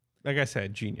 Like I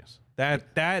said, genius.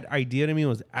 That idea to me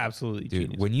was absolutely Dude,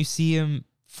 genius. when you see him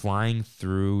flying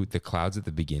through the clouds at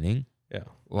the beginning, Yeah.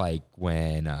 like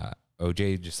when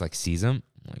OJ just like sees him,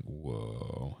 I'm like,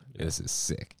 whoa, this is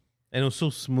sick. And it was so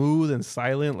smooth and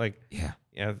silent. Like, Yeah.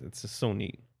 yeah, it's just so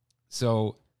neat.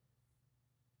 So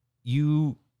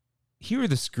you hear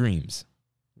the screams.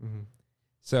 Mm-hmm.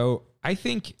 So I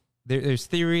think there's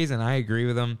theories, and I agree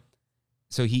with them.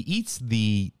 So he eats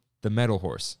the metal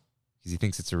horse because he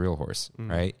thinks it's a real horse, Mhm.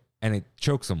 right? And it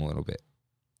chokes him a little bit.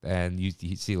 And you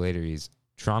see later he's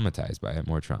traumatized by it,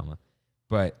 more trauma.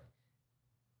 But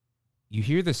you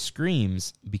hear the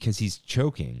screams because he's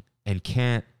choking and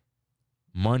can't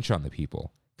munch on the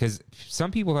people. Because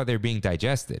some people thought they were being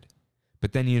digested.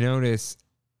 But then you notice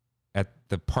at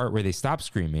the part where they stop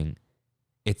screaming,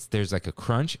 there's like a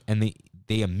crunch, and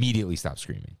they immediately stop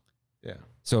screaming. Yeah.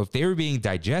 So if they were being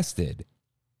digested,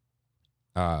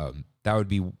 that would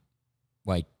be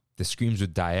like the screams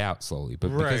would die out slowly. But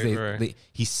because Right.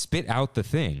 he spit out the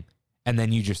thing, and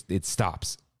then it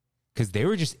stops because they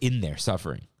were just in there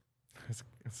suffering.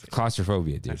 That's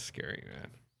Claustrophobia, dude. that's scary,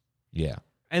 man. Yeah.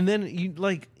 And then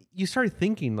you started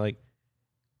thinking like,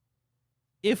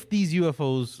 if these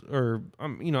UFOs are,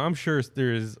 I'm sure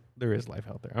there is life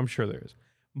out there. I'm sure there is.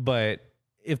 But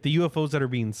if the UFOs that are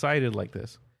being sighted like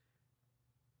this,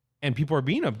 and people are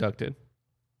being abducted,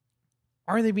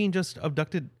 are they being just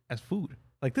abducted as food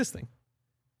like this thing?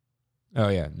 Oh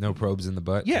yeah, no probes in the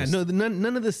butt. Yeah, Just- no,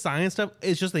 none of this science stuff.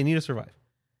 It's just they need to survive.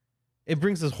 It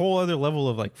brings this whole other level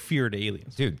of like fear to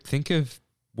aliens. dude. Think of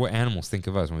what animals think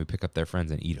of us when we pick up their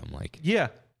friends and eat them. Like Yeah,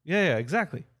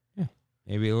 exactly.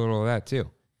 maybe a little of that too.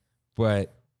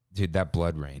 But dude, that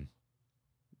blood rain.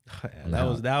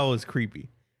 That was creepy.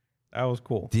 That was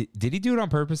cool. Did he do it on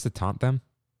purpose to taunt them?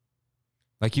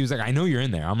 Like he was like, I know you're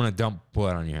in there. I'm gonna dump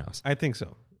blood on your house. I think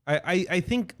so. I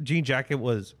think Jean Jacket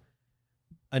was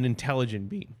an intelligent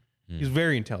being. He's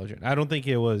very intelligent. I don't think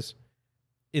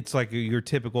it's like your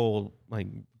typical like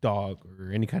dog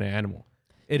or any kind of animal.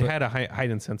 It had a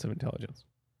heightened sense of intelligence.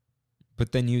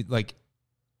 But then you like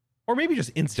Or maybe just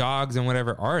instinct. dogs and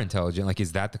whatever are intelligent. Like,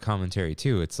 is that the commentary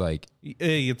too? It's like,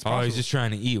 It's oh, possible. he's just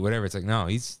trying to eat, whatever. It's like, no,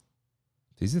 he's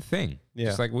a thing. Yeah.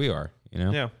 Just like we are, you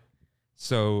know? Yeah.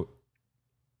 So,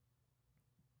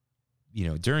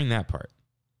 during that part,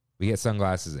 we get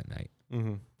Sunglasses at Night.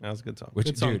 Mm-hmm. That was a good song. Which,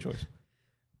 good song dude, choice.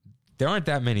 There aren't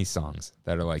that many songs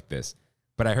that are like this.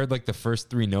 But I heard like the first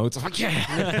 3 notes. I'm like,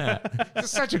 yeah, it's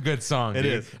such a good song. It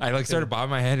dude. is. I like started bobbing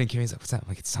my head, and Kimmy's like, "What's that?" I'm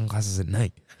like, "It's Sunglasses at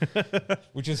Night,"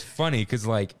 which is funny because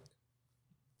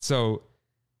so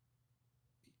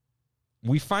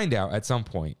we find out at some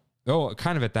point. Oh,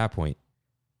 kind of at that point,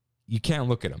 you can't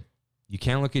look at him. You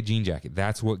can't look at Jean Jacket.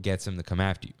 That's what gets him to come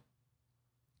after you.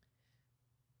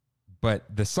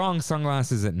 But the song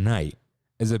 "Sunglasses at Night"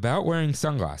 is about wearing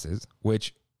sunglasses,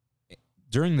 which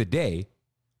during the day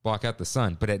block out the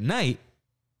sun, but at night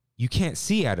you can't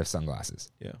see out of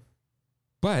sunglasses. Yeah.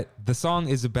 But the song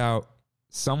is about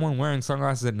someone wearing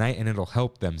sunglasses at night, and it'll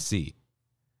help them see.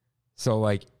 So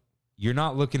like, you're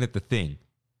not looking at the thing,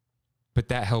 but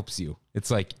that helps you.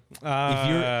 It's like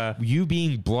if you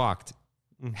being blocked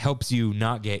helps you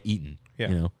not get eaten,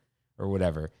 Yeah. or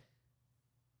whatever.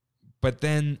 But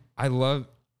then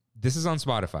this is on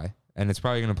Spotify, and it's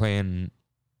probably going to play in,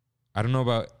 I don't know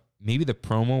about, maybe the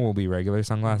promo will be regular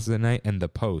Sunglasses at Night, and the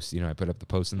post, I put up the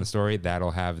post in the story, that'll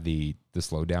have the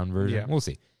slow down version. Yeah. We'll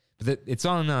see. But it's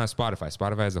on Spotify.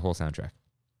 Spotify has the whole soundtrack.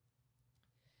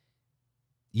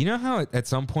 You know how at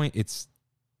some point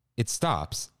it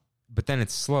stops, but then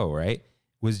it's slow, right?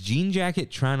 Was Jean Jacket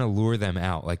trying to lure them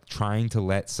out, like trying to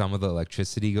let some of the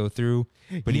electricity go through?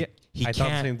 But he I can't. thought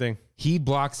the same thing. He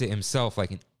blocks it himself,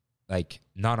 like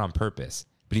not on purpose,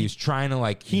 but he was trying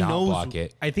to He not knows. block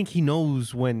it. I think he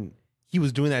knows when he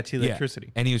was doing that to the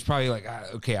electricity. And he was probably like,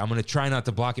 okay, I'm going to try not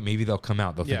to block it. Maybe they'll come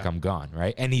out. They'll think I'm gone,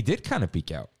 right? And he did kind of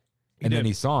peek out. And then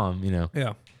he saw him,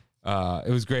 Yeah.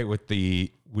 It was great with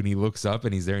when he looks up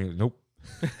and he's there and he goes, nope.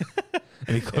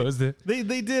 And he closed it. They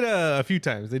did a few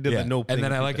times. They did the nope And thing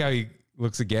then a I few like times. how he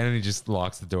looks again and he just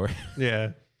locks the door.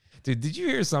 Yeah. Dude, did you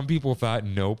hear some people thought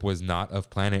Nope was not of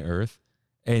planet Earth?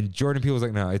 And Jordan Peele was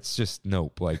like, no, it's just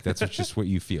Nope. Like, that's just what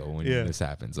you feel when this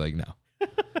happens. Like, no.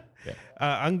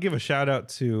 I'm going to give a shout out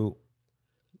to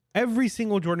every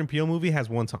single Jordan Peele movie has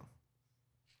one song.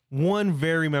 One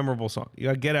very memorable song. You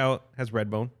got Get Out has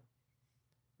Redbone.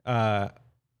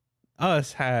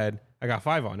 Us had I Got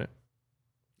Five on it.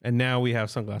 And now we have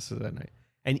Sunglasses at Night.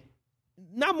 And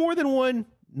not more than one,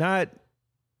 no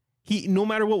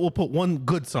matter what, we'll put one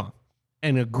good song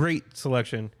and a great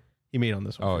selection he made on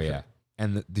this one. Oh, for yeah. sure.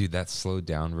 And dude, that slowed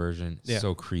down version,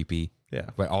 so creepy, Yeah.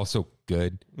 but also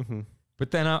good. Mm-hmm. But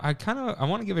then I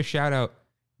want to give a shout out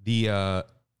the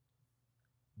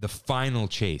final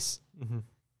chase,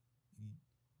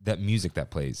 that music that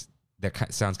plays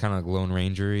that sounds kind of like Lone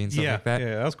Ranger-y and stuff like that.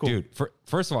 Yeah, that's cool. Dude,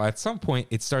 first of all, at some point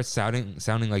it starts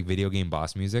sounding like video game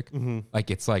boss music, like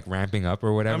it's like ramping up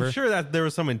or whatever. I'm sure that there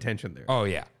was some intention there. Oh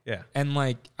yeah, Yeah. and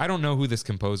like I don't know who this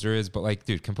composer is, but like,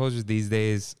 dude, composers these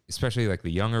days, especially like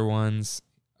the younger ones,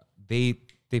 they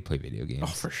play video games. Oh,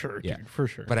 for sure. Yeah. Dude, for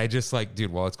sure. But I just like,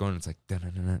 dude, while it's going, it's like,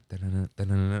 and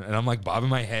I'm like bobbing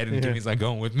my head, and Jimmy's like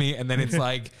going with me, and then it's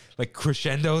like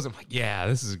crescendos. I'm like, yeah,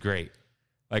 this is great,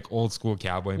 like old school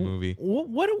cowboy movie.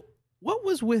 What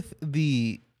was with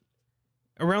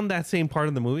around that same part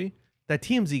of the movie, that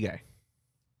TMZ guy?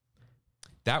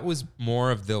 That was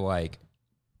more of the like,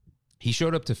 he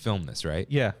showed up to film this, right?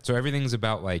 Yeah. So everything's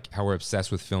about like how we're obsessed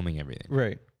with filming everything.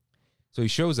 Right. So he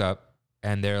shows up,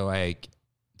 and they're like,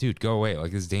 dude, go away.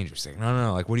 Like, this is dangerous. Like,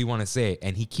 no. Like, what do you want to say?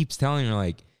 And he keeps telling her,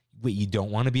 like, wait, you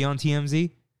don't want to be on TMZ?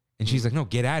 And she's like, no,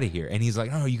 get out of here. And he's like,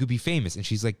 no, you could be famous. And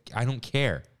she's like, I don't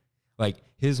care. Like,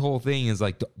 his whole thing is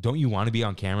like, don't you want to be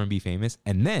on camera and be famous?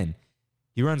 And then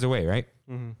he runs away, right?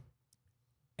 Mm-hmm.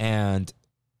 And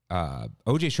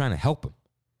OJ's trying to help him.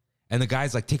 And the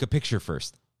guy's like, take a picture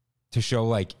first to show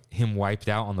like him wiped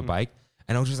out on the bike.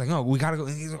 And OJ's like, no, we got to go.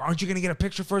 And he's like, aren't you going to get a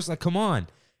picture first? Like, come on.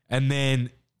 And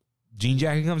then Jean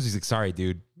Jacket comes. He's like, sorry,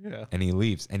 dude. Yeah. And he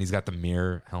leaves. And he's got the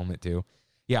mirror helmet too.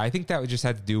 Yeah, I think that just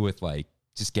had to do with like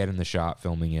just getting the shot,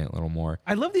 filming it a little more.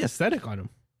 I love the aesthetic on him.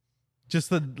 Just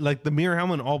the mirror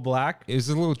helmet all black. It was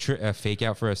a little fake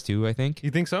out for us too, I think.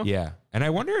 You think so? Yeah. And I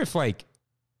wonder if like,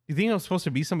 You think it was supposed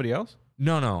to be somebody else?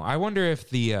 no. I wonder if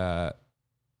the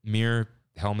mirror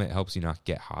helmet helps you not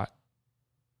get hot.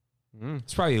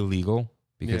 It's probably illegal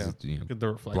because it's, Get the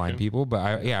reflection. blind people, but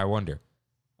I wonder.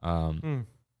 I'm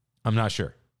not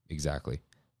sure exactly,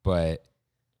 but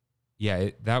yeah,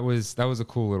 that was a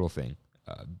cool little thing.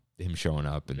 Him showing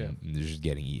up and just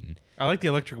getting eaten. I like the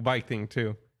electric bike thing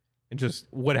too. And just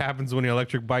what happens when the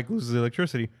electric bike loses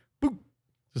electricity. Boop.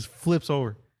 Just flips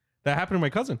over. That happened to my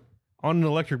cousin on an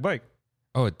electric bike.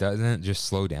 Oh, it doesn't just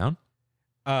slow down?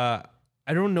 I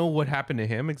don't know what happened to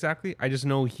him exactly. I just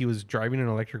know he was driving an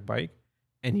electric bike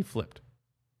and he flipped.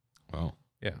 Oh.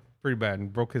 Yeah, pretty bad,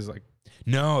 and broke his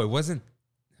No, it wasn't.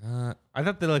 I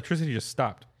thought the electricity just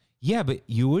stopped. Yeah, but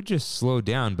you would just slow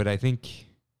down, but I think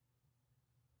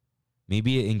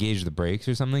maybe it engaged the brakes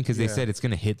or something because they said it's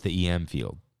going to hit the EM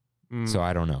field. So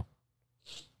I don't know.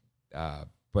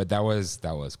 But that was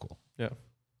cool. Yeah.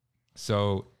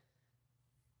 So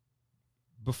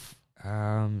just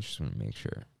want to make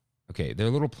sure. Okay, their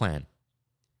little plan.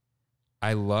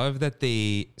 I love that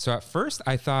so at first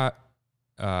I thought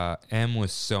M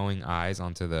was sewing eyes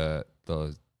onto the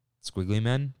squiggly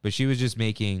men, but she was just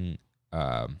making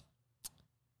what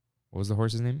was the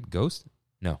horse's name? Ghost?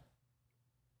 No.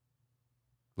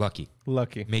 Lucky.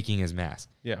 Making his mask.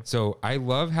 Yeah. So I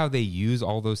love how they use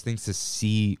all those things to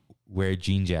see where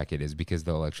Jean Jacket is because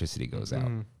the electricity goes out.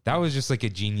 That was just like a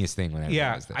genius thing when I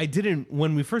realized that. I didn't,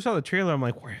 when we first saw the trailer, I'm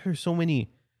like, why are there so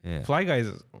many Yeah. Fly Guys,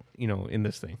 in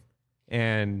this thing?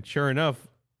 And sure enough,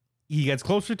 he gets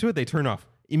closer to it, they turn off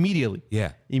immediately.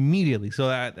 Yeah. So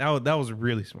that was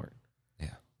really smart. Yeah.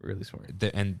 Really smart.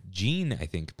 And Gene, I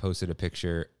think, posted a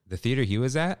picture. The theater he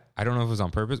was at, I don't know if it was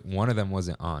on purpose. One of them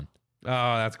wasn't on. Oh,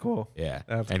 that's cool. Yeah.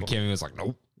 That's and cool. Kimmy was like,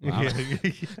 nope.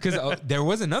 Because there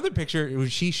was another picture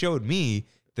she showed me.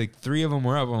 The three of them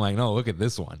were up. I'm like, no, look at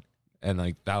this one. And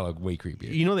like, that looked way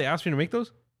creepier. They asked me to make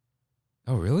those?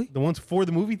 Oh, really? The ones for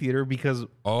the movie theater, because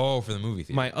Oh, for the movie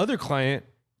theater. my other client,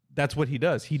 that's what he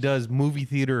does. He does movie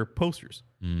theater posters,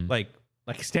 like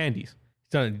standees.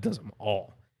 He does them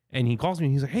all. And he calls me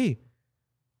and he's like, hey,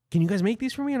 can you guys make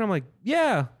these for me? And I'm like,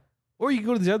 yeah. Or you can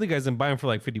go to the other guys and buy them for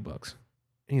like $50.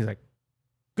 And he's like,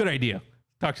 Good idea.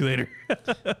 Talk to you later.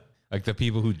 Like the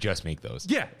people who just make those.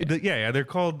 yeah. They're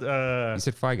called, You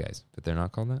said Fly Guys, but they're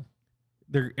not called that?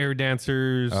 they're air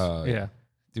dancers. Oh, yeah.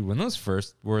 Dude, when those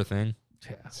first were a thing,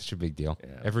 Yeah. such a big deal.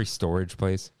 Yeah. Every storage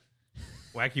place.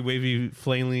 Wacky, wavy,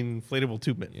 flailing, inflatable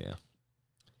tube man. Yeah.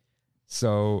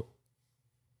 So,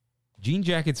 Jean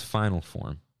Jacket's final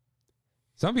form.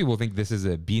 Some people think this is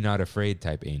a be not afraid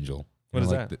type angel. What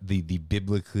is like that? The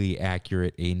biblically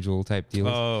accurate angel type deal.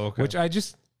 Oh, okay. Which I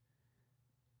just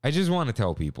want to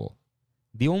tell people.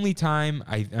 The only time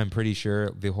I'm pretty sure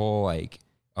the whole like,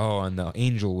 oh, and the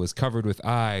angel was covered with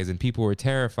eyes and people were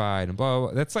terrified and blah, blah,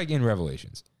 blah. That's like in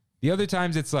Revelations. The other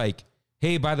times it's like,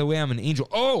 hey, by the way, I'm an angel.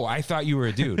 Oh, I thought you were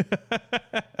a dude.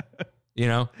 You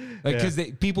know, like, because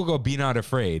people go, be not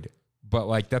afraid. But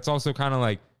like, that's also kind of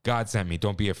like, God sent me.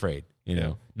 Don't be afraid. You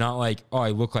know, not like, oh, I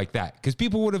look like that. Because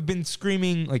people would have been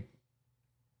screaming like,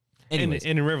 anyways.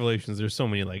 And in Revelations, there's so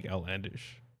many like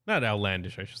not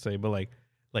outlandish, I should say, but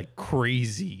like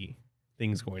crazy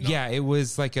things going on. Yeah, it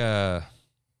was like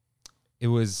it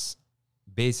was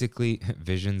basically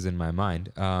visions in my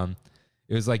mind.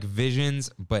 It was like visions,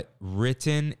 but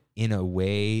written in a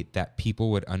way that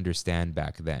people would understand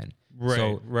back then. Right,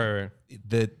 So right.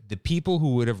 the people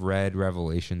who would have read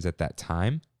Revelations at that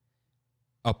time,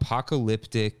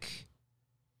 apocalyptic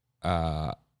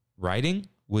writing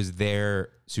was their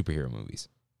superhero movies.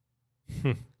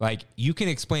 Like, you can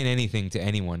explain anything to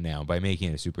anyone now by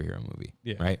making it a superhero movie,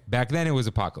 right? Back then, it was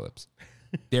apocalypse.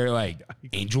 They're like,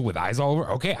 angel with eyes all over.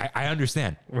 Okay, I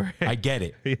understand. Right. I get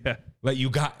it. Yeah. Like,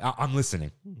 I'm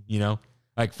listening, you know?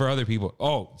 Like, for other people,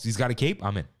 oh, he's got a cape?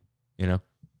 I'm in, you know?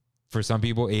 For some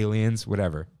people, aliens,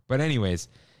 whatever. But anyways,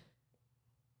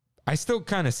 I still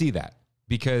kind of see that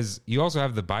because you also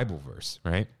have the Bible verse,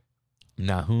 right?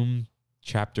 Nahum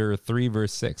chapter 3,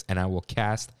 verse 6. And I will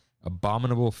cast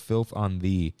abominable filth on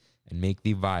thee and make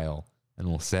thee vile and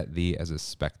will set thee as a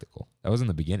spectacle. That was in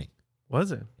the beginning.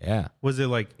 Was it? Yeah. Was it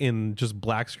like in just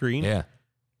black screen? Yeah.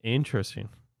 Interesting.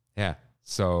 Yeah.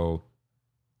 So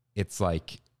it's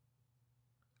like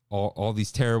all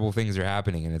these terrible things are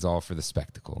happening and it's all for the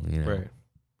spectacle, you know? Right.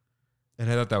 And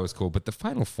I thought that was cool. But the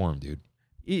final form, dude.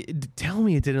 Tell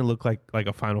me it didn't look like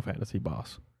a Final Fantasy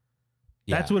boss.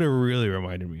 Yeah. That's what it really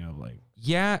reminded me of. Like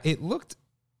Yeah, it looked,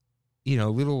 you know,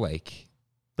 a little like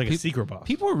a secret boss.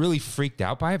 people were really freaked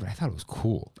out by it, but I thought it was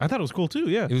cool. I thought it was cool too.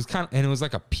 Yeah. It was and it was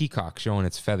like a peacock showing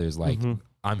its feathers, like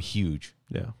I'm huge.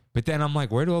 Yeah. But then I'm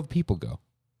like, where do all the people go?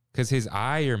 Because his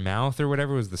eye or mouth or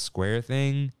whatever was the square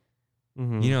thing.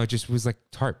 Mm-hmm. You know, it just was like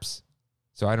tarps.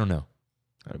 So I don't know.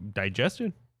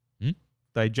 Digested. Hmm?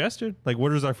 Digested. Like,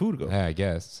 where does our food go? Yeah, I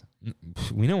guess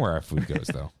we know where our food goes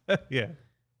though. Yeah.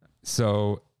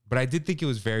 So, but I did think it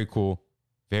was very cool.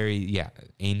 Very,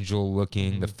 angel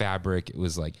looking. The fabric, it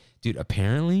was like, dude,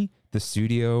 apparently the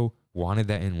studio wanted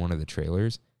that in one of the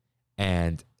trailers.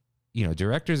 And, you know,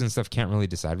 directors and stuff can't really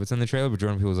decide what's in the trailer, but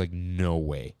Jordan Peele was like, no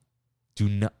way. Do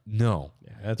not, no.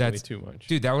 Yeah, that's way too much.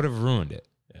 Dude, that would have ruined it.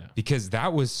 Yeah. Because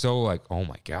that was so like, oh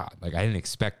my God. Like, I didn't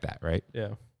expect that, right?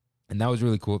 Yeah. And that was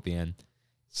really cool at the end.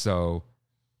 So,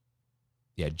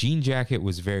 yeah, Jean Jacket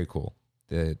was very cool.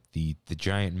 The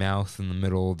giant mouth in the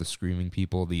middle, the screaming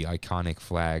people, the iconic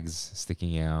flags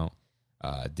sticking out.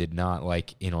 Did not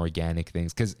like inorganic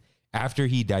things because after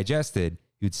he digested,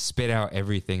 he would spit out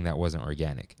everything that wasn't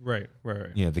organic. Right.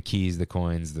 You know, the keys, the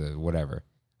coins, the whatever.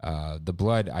 The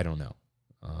blood, I don't know.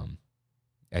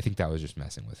 I think that was just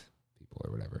messing with people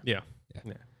or whatever. Yeah.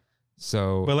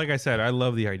 So, But like I said, I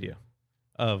love the idea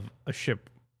of a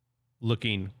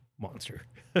ship-looking monster.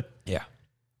 yeah.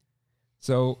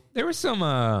 So there were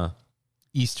some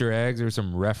Easter eggs, there were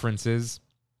some references.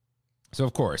 So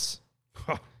of course,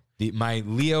 my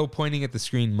Leo pointing at the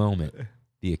screen moment,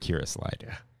 the Akira slide.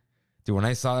 Yeah. Dude, when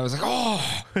I saw that, I was like,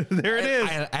 oh, There it is.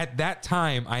 At that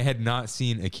time, I had not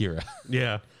seen Akira.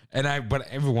 Yeah. But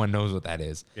everyone knows what that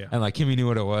is. Yeah. And like Kimmy knew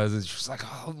what it was. And she was like,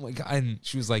 oh my God. And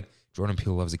she was like, Jordan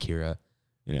Peele loves Akira,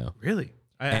 you know. Really?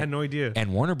 I had no idea.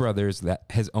 And Warner Brothers that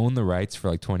has owned the rights for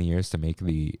like 20 years to make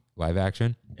the live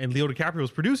action And Leo DiCaprio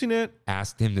was producing it.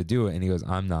 asked him to do it. And he goes,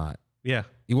 I'm not. Yeah.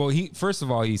 Well, first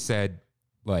of all, he said,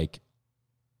 like,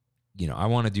 you know, I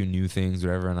want to do new things,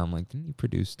 whatever. And I'm like, didn't you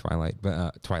produce Twilight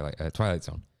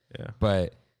Zone? Yeah.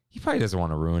 But he probably doesn't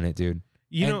want to ruin it, dude.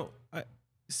 You And- know,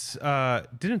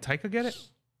 didn't Taika get it?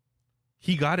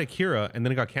 He got Akira and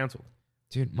then it got canceled.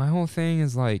 Dude, my whole thing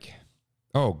is like,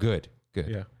 oh, good.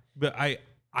 Yeah. But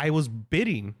I was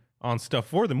bidding on stuff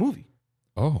for the movie.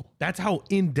 Oh, That's how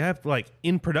in depth, like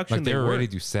in production, like they were ready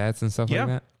to do sets and stuff Yeah. like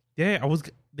that. Yeah,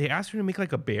 they asked me to make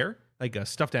like a bear, like a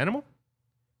stuffed animal,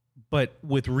 but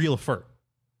with real fur.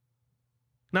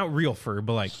 Not real fur,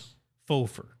 but like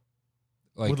faux fur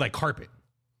Like, with like carpet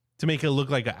to make it look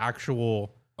like an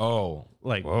actual oh,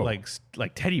 like whoa. like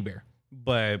teddy bear.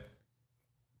 But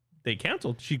they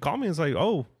canceled. She called me and was like,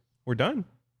 "Oh, we're done."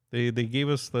 They gave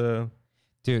us the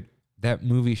dude, that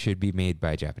movie should be made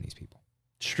by Japanese people.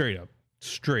 straight up.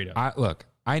 Look,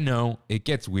 I know it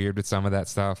gets weird with some of that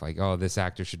stuff, like, oh, this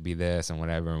actor should be this and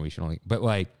whatever, and we should only. But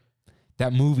like,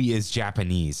 that movie is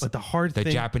Japanese. But the hard the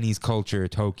thing, Japanese culture,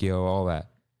 Tokyo, all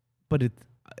that. but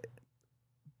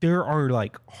there are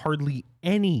like hardly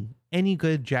any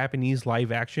good Japanese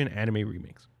live action anime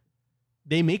remakes.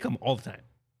 They make them all the time.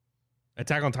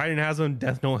 Attack on Titan has them.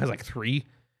 Death Note has like 3.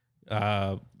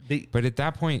 But at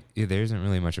that point, there isn't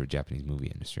really much of a Japanese movie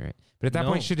industry, right? But at that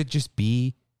No. point, should it just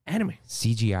be Anime.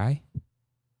 CGI?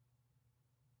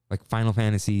 Like Final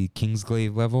Fantasy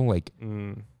Kingsglaive level? Like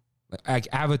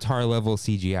Avatar level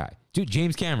CGI? Dude,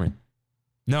 James Cameron.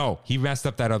 No, he messed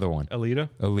up that other one. Alita.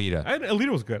 Alita. Alita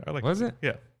was good. I like. Was it?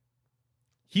 Yeah.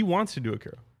 He wants to do it,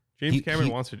 Kira. James Cameron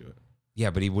wants to do it,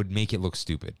 Yeah, but he would make it look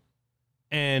stupid.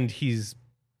 and he's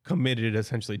committed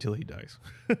essentially till he dies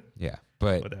Yeah,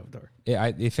 but with Avatar.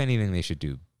 if anything, they should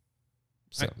do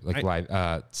I- live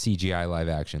CGI live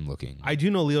action looking. I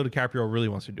do know Leo DiCaprio really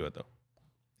wants to do it though.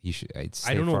 He should.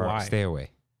 I don't know why. Stay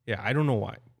away. Yeah, I don't know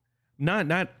why.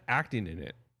 Not acting in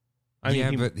it. I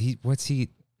mean, but what's he?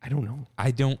 I don't know.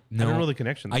 I don't know. I don't know the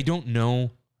connection. I don't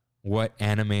know what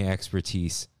anime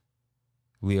expertise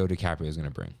Leo DiCaprio is going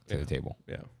to bring to the table.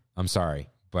 Yeah. I'm sorry,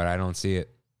 but I don't see it.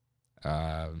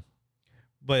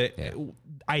 But Yeah.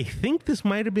 I think this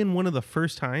might have been one of the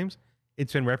first times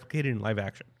it's been replicated in live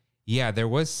action. Yeah, there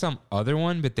was some other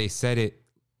one, but they said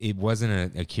it wasn't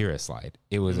an Akira slide.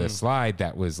 It was a slide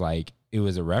that was like, it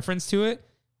was a reference to it,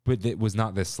 but it was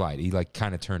not this slide. He like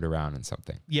kind of turned around and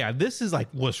something. Yeah, this is like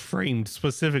was framed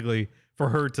specifically for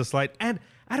her to slide. And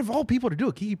out of all people to do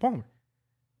it, Keke Palmer.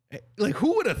 Like,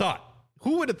 who would have thought?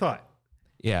 Who would have thought?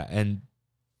 Yeah, and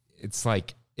it's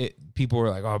like people were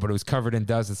like, "Oh, but it was covered in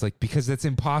dust." It's like, because that's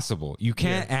impossible. You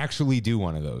can't actually do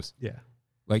one of those. Yeah.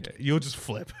 Like You'll just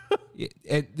flip.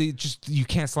 you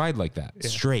can't slide like that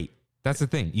straight. That's the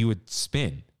thing. You would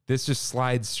spin. This just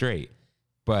slides straight.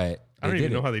 But I don't they even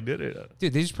did know it. how they did it.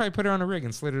 Dude, they just probably put it on a rig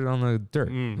and slid it on the dirt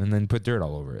and then put dirt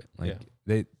all over it. Like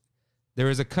there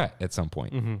was a cut at some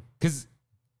point because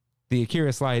the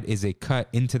Akira slide is a cut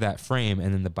into that frame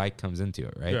and then the bike comes into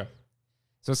it, right? Yeah.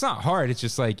 So it's not hard. It's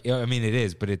just like, I mean, it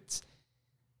is, but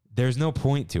there's no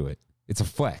point to it. It's a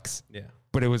flex, Yeah.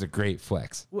 but it was a great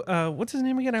flex. What's his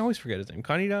name again? I always forget his name.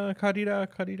 Kaneda.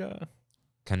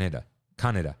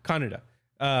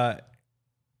 Kaneda.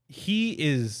 He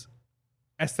is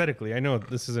aesthetically, I know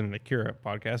this isn't an Akira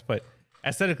podcast, but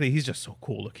aesthetically, he's just so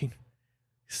cool looking.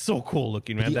 So cool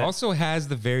looking, man. He also has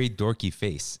the very dorky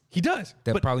face He does.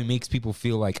 that But, probably makes people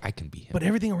feel like I can be him. but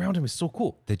everything around him is so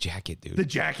cool. The jacket, dude. The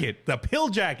jacket, the pill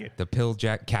jacket. The pill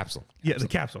capsule. Yeah, the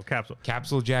capsule.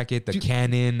 Capsule jacket, the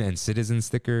Canon and Citizen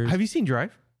stickers. Have you seen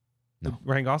Drive? No.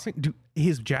 Ryan Gosling? Dude,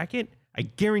 his jacket, I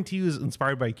guarantee you, is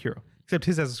inspired by Akira, except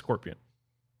his has a scorpion.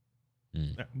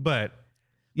 But,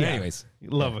 yeah. Anyways,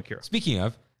 love Akira. Speaking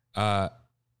of,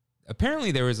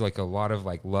 apparently there was like a lot of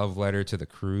like love letter to the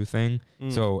crew thing.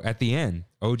 So at the end,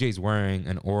 OJ's wearing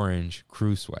an orange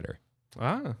crew sweater.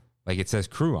 Ah, Like it says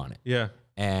crew on it. yeah.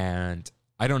 And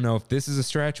I don't know if this is a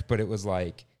stretch, but it was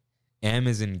like M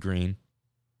is in green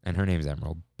and her name's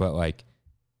Emerald, but like,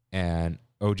 and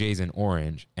OJ's in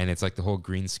orange and it's like the whole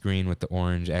green screen with the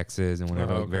orange X's and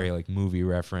whatever, like very like movie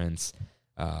reference.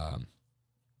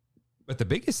 But the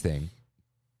biggest thing,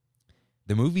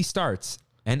 the movie starts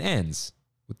and ends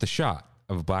with the shot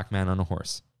of a black man on a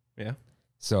horse. Yeah.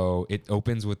 So it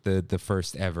opens with the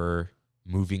first ever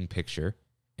moving picture,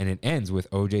 and it ends with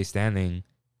OJ standing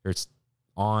or it's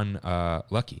on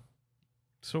Lucky,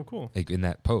 So cool. like in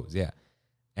that pose, yeah.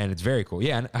 And it's very cool.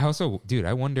 Yeah, and I also, dude,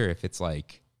 I wonder if it's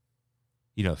like,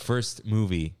 you know, first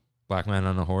movie, black man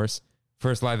on a horse,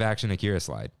 first live action Akira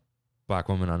slide, black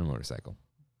woman on a motorcycle.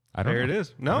 I don't There know. it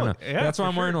is. I No, don't know. yeah, That's why for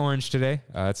I'm wearing sure. orange today.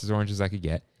 It's as orange as I could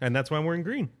get. And that's why I'm wearing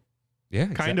green. Yeah,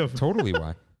 Kind of. totally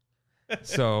why.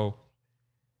 So,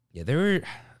 yeah, there were.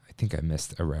 I think I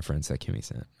missed a reference that Kimmy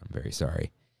sent. I'm very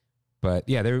sorry, but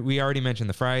yeah, we already mentioned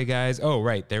the Fry guys. Oh,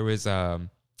 right, there was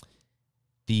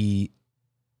the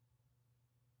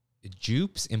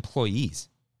Jupes employees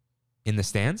in the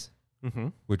stands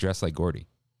were dressed like Gordy,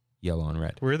 yellow and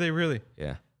red. Were they really?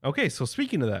 Yeah. Okay, so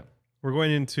speaking of that, we're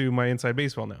going into my inside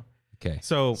baseball now. Okay.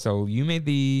 So you made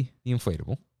the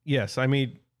inflatable. yes, I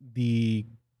made the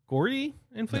Gordy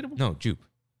inflatable. No, Jupe.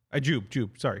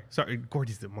 Jupe. Sorry.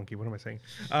 Gordy's the monkey. What am I saying?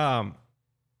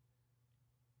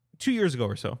 2 years ago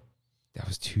or so, That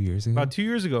was 2 years ago. about 2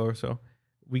 years ago or so,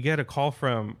 we get a call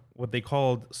from what they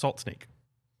called Salt Snake.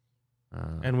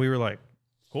 And we were like,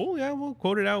 cool, yeah, we'll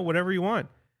quote it out, whatever you want.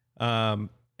 And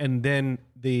then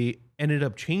they ended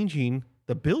up changing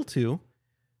the bill to,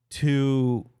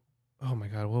 oh my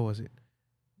God, what was it?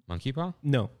 Monkey Paw?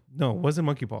 No, it wasn't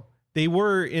Monkey Paw. They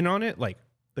were in on it, like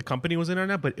the company was in on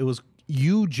it, but it was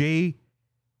UJPP.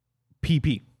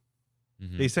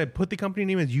 Mhm. They said, put the company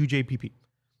name as UJPP.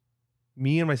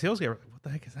 Me and my sales guy were like, what the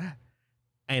heck is that?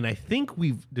 And I think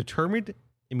we've determined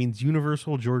it means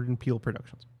Universal Jordan Peele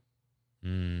Productions.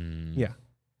 Mm. Yeah.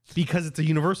 Because it's a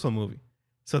Universal movie.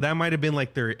 So that might have been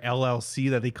like their LLC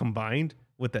that they combined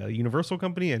with the Universal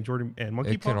company and Jordan and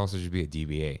Monkey It Paw. could also just be a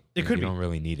DBA. It could You be. don't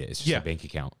really need it. It's just Yeah. a bank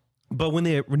account. But when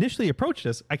they initially approached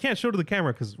us, I can't show to the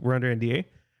camera because we're under NDA,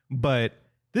 but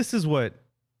this is what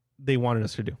they wanted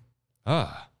us to do.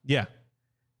 Ah. Yeah.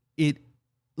 It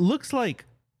looks like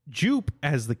Jupe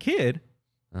as the kid,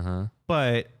 Uh-huh.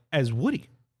 but as Woody.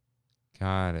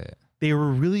 Got it. They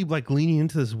were really like leaning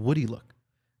into this Woody look.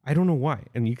 I don't know why.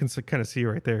 And you can kind of see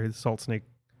right there, the Salt Snake.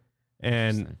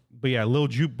 And, Interesting. but yeah, Lil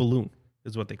Jupe Balloon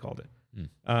is what they called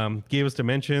it. Gave us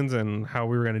dimensions and how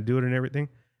we were going to do it and everything.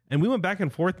 And we went back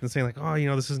and forth and saying like, oh,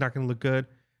 this is not going to look good.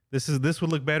 This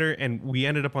would look better. And we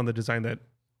ended up on the design that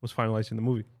was finalized in the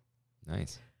movie.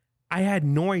 Nice. I had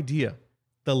no idea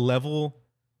the level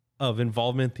of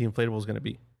involvement the inflatable was going to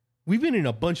be. We've been in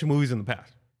a bunch of movies in the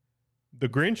past. The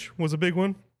Grinch was a big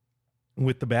one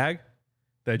with the bag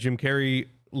that Jim Carrey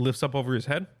lifts up over his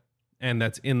head, and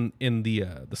that's in the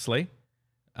sleigh.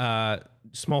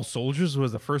 Small Soldiers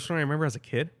was the first one I remember as a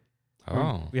kid.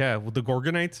 Oh. Yeah, with the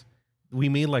Gorgonites. We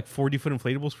made like 40-foot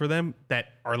inflatables for them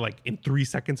that are like in 3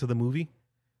 seconds of the movie.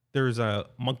 There's a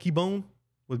Monkey Bone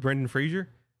with Brendan Fraser.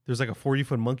 There's like a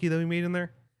 40-foot monkey that we made in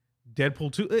there.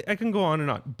 Deadpool 2. I can go on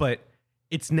and on, but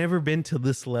it's never been to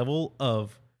this level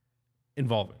of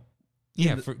involvement.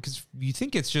 Yeah, because you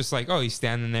think it's just like, oh, he's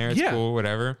standing there. It's Yeah. cool,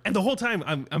 whatever. And the whole time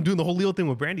I'm doing the whole Leo thing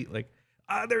with Brandy. Like,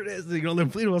 there it is. The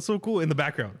inflatable was so cool in the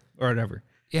background or whatever.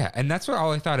 Yeah, and that's what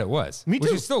all I thought it was. Me Which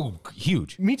too. is still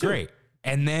huge. Me too. Great.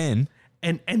 And then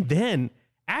And then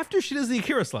after she does the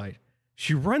Akira slide,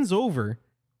 she runs over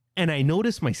and I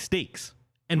notice my stakes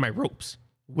and my ropes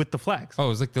with the flags. oh, it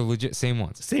was like the legit same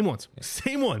ones. Same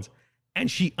ones. And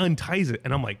she unties it.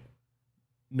 And I'm like,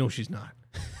 no, she's not.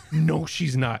 No,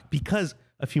 she's not. Because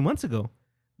a few months ago,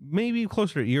 maybe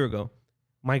closer to a year ago,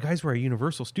 my guys were at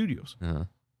Universal Studios. Uh-huh.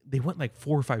 They went like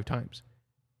 4 or 5 times.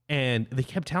 And they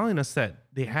kept telling us that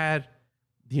they had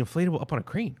the inflatable up on a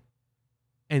crane.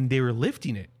 And they were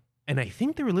lifting it. And I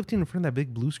think they were lifting in front of that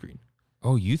big blue screen.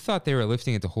 Oh, you thought they were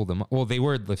lifting it to hold them up. Well, they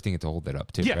were lifting it to hold it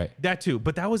up too, Yeah, right? that too.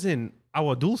 But that was in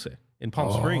Agua Dulce in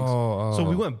Palm Springs. So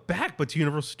we went back, but to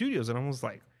Universal Studios. And I was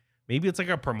like, maybe it's like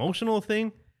a promotional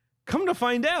thing. Come to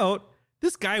find out,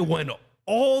 this guy went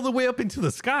all the way up into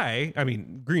the sky. I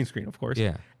mean, green screen, of course.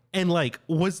 Yeah. And like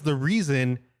was the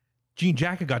reason Jean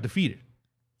Jacket got defeated.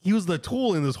 He was the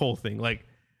tool in this whole thing. Like,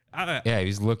 Yeah, he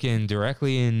was looking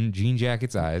directly in Jean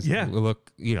Jacket's eyes. Yeah.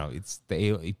 Look, it's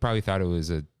he probably thought it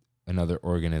was another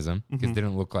organism because it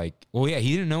didn't look like, well, yeah,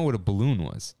 he didn't know what a balloon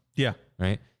was, yeah.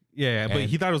 right? Yeah. But And-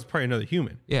 he thought it was probably another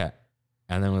human. Yeah.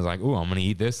 And then was like, oh, I'm going to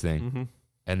eat this thing. Mm-hmm.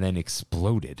 And then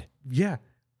exploded. Yeah.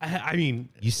 I mean,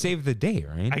 You saved the day,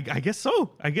 right? I guess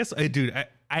so. Dude,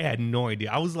 I had no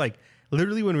idea. I was like,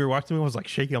 literally when we were watching it, I was like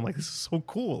shaking. I'm like, this is so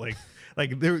cool.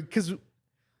 Like there, because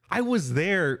I was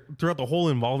there throughout the whole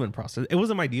involvement process. It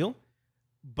wasn't my deal,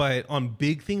 but on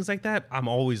big things like that, I'm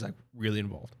always like really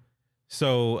involved.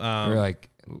 So We're like,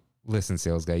 listen,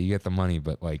 sales guy, you get the money,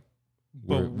 but like,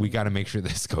 But- we got to make sure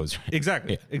this goes right.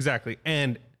 Exactly.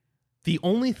 And the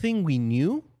only thing we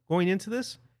knew going into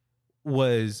this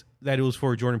was that it was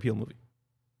for a Jordan Peele movie.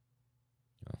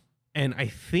 Oh. And I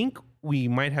think we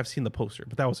might have seen the poster,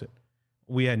 but that was it.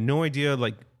 We had no idea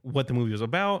like what the movie was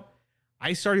about.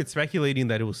 I started speculating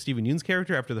that it was Steven Yeun's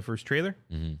character after the first trailer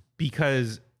Mhm.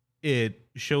 because it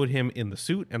showed him in the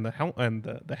suit and the helmet and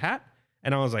the hat.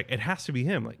 And I was like, it has to be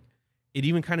him. Like it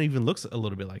even kind of even looks a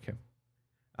little bit like him.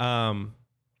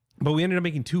 But we ended up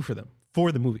making 2 for them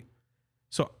for the movie.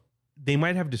 So they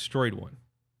might have destroyed one.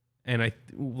 And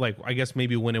I guess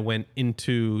maybe when it went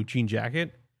into Jean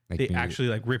Jacket, Like they maybe- actually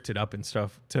like ripped it up and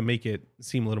stuff to make it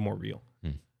seem a little more real.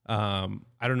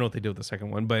 I don't know what they did with the second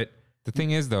one, but The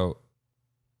thing is, though,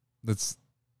 let's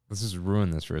just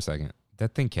ruin this for a second.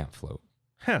 That thing can't float.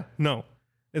 no,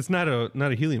 it's not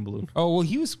a helium balloon. Oh, well,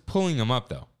 he was pulling him up,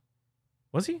 though.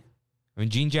 Was he? I mean,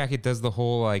 Jean Jacket does the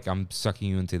whole, like, I'm sucking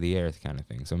you into the earth kind of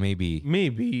thing. So maybe.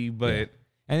 Maybe, but Yeah.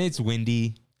 And it's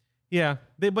windy. yeah,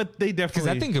 they Because definitely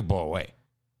that thing could blow away.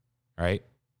 Right?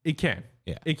 it can.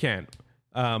 Yeah. It can.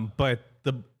 But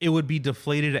it would be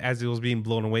deflated as it was being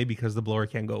blown away because the blower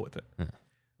can't go with it.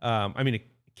 I mean, it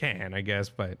can, I guess,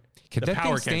 but Can the that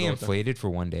power thing stay can't go with it. inflated for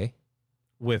one day?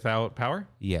 Without power?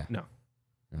 Yeah.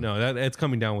 No, that it's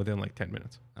coming down within like 10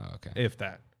 minutes, Oh, okay. if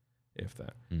that.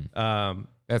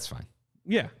 That's fine.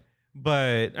 Yeah,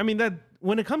 but I mean that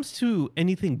when it comes to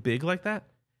anything big like that,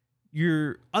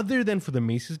 you're other than for the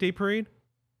Macy's Day Parade,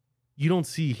 you don't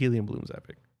see helium balloons that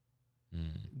big.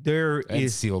 There And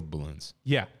is sealed balloons.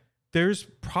 Yeah. There's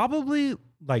probably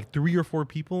like 3 or 4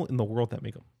 people in the world that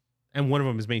make them. And one of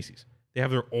them is Macy's. They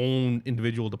have their own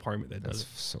individual department that does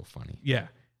That's it. so funny. Yeah.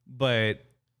 But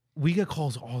we get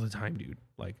calls all the time, dude.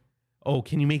 Like, oh,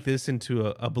 can you make this into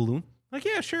a balloon? Like,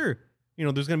 yeah, sure. You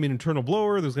know, there's going to be an internal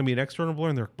blower. There's going to be an external blower.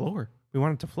 And they're like, blower. We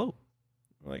want it to float.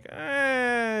 I'm like,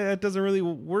 that doesn't really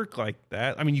work like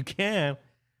that. I mean, you can.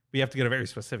 But you have to get a very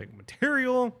specific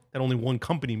material that only one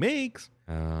company makes.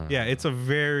 Yeah, it's a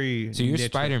very So your niche-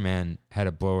 Spider-Man had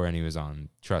a blower and he was on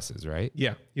trusses, right?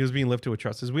 Yeah, he was being lifted with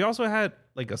trusses. We also had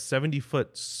like a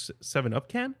 70-foot 7-Up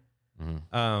can.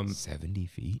 70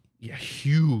 feet? Yeah,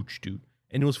 huge, dude.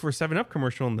 And it was for a 7-Up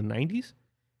commercial in the 90s.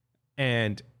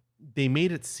 And they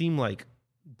made it seem like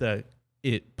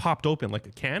it popped open like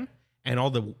a can and all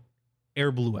the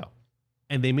air blew out.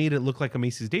 And they made it look like a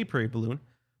Macy's Day Parade balloon.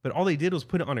 But all they did was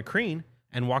put it on a crane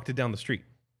and walked it down the street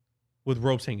with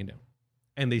ropes hanging down.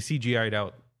 And they CGI'd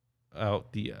out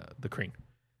the crane.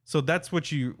 So that's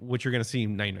what you're going to see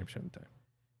 99% of the time.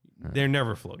 They're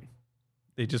never floating.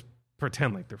 They just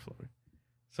pretend like they're floating.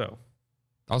 So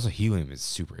Also, helium is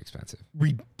super expensive.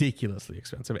 ridiculously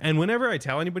expensive. And whenever I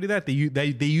tell anybody that, they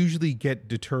usually get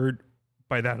deterred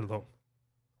by that alone.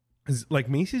 Because like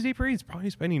Macy's Day Parade is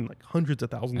probably spending like hundreds of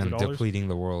thousands And of dollars. depleting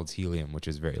the world's helium, which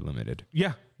is very limited.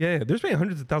 Yeah. They're spending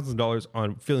hundreds of thousands of dollars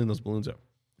on filling those balloons up.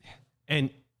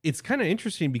 And it's kind of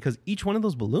interesting because each one of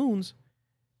those balloons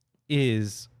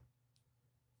is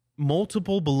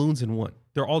multiple balloons in one.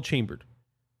 They're all chambered.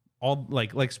 All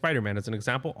like Spider-Man as an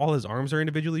example, all his arms are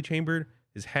individually chambered.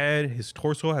 His head, his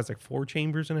torso has like 4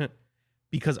 chambers in it.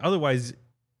 Because otherwise,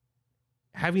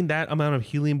 having that amount of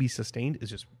helium be sustained is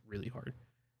just really hard.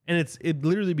 And it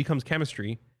literally becomes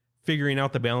chemistry, figuring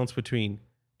out the balance between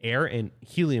air and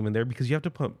helium in there because you have to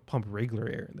pump regular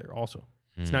air in there also.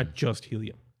 It's not just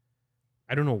helium.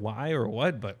 I don't know why or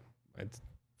what, but it's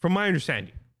from my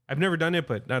understanding. I've never done it,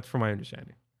 but that's from my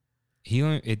understanding.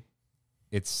 Helium,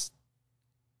 it's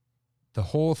the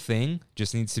whole thing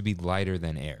just needs to be lighter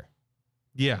than air.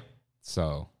 Yeah.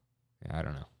 So, yeah, I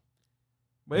don't know.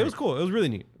 But it was cool. It was really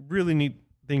neat. Really neat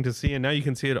thing to see. And now you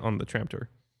can see it on the tram tour.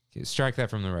 Okay, strike that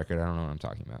from the record. I don't know what I'm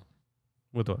talking about.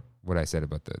 With what? What I said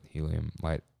about the helium.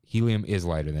 Helium is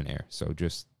lighter than air. So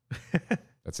just,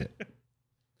 that's it.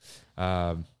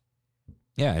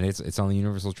 Yeah, and it's on the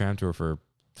Universal Tram Tour for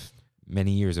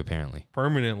many years, apparently.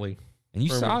 Permanently. And you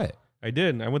saw it. I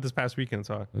did. I went this past weekend and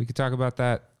saw it. We could talk about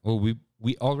that. Well,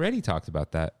 we already talked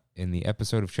about that in the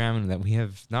episode of Trammin that we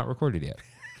have not recorded yet.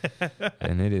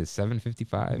 And it is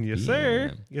 7:55. Yes,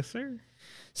 sir. Yes, sir.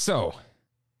 So,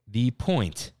 the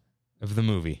point of the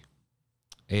movie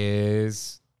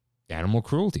is animal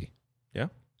cruelty. Yeah.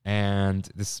 And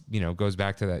this, goes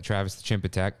back to that Travis the Chimp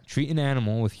attack. Treat an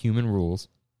animal with human rules,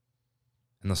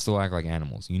 and they'll still act like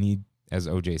animals. You need, as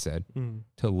OJ said,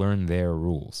 to learn their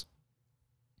rules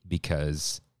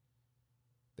because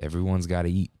everyone's got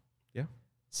to eat. Yeah.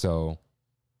 So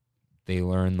they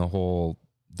learn the whole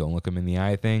don't look them in the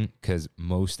eye thing because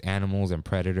most animals and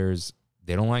predators,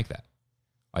 they don't like that.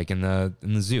 Like in the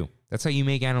zoo. That's how you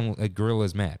make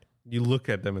gorillas mad. You look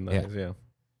at them in the eyes, yeah.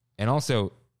 And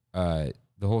also, the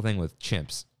whole thing with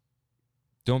chimps.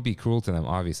 Don't be cruel to them,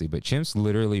 obviously, but chimps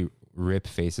literally rip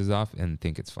faces off and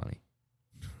think it's funny.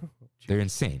 They're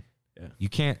insane. Yeah. You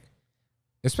can't,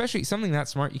 especially something that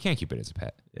smart, you can't keep it as a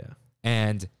pet. Yeah.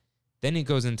 And then it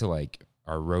goes into like,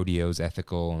 are rodeos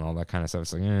ethical and all that kind of stuff.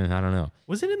 It's like, I don't know.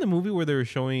 Was it in the movie where they were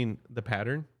showing the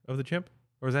pattern of the chimp?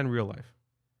 Or was that in real life?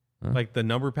 Huh? Like the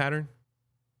number pattern?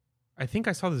 I think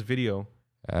I saw this video.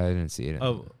 I didn't see it.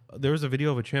 There was a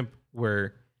video of a chimp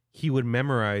where he would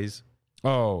memorize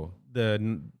Oh,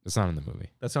 the. it's not in the movie.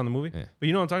 That's not in the movie? Yeah. But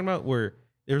you know what I'm talking about? Where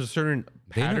there's a certain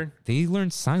pattern. They learn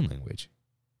sign language.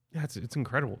 Yeah, it's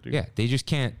incredible, dude. Yeah, they just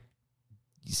can't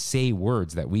say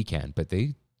words that we can, but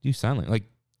they do sign language. Like,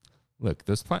 look,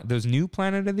 those new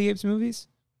Planet of the Apes movies,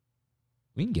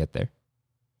 we can get there.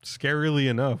 Scarily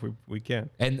enough, we can.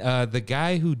 And the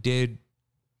guy who did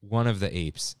one of the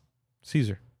apes,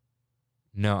 Caesar.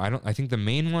 no, I think the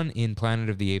main one in Planet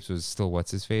of the Apes was still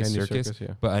what's his face, Andy Circus. Serkis,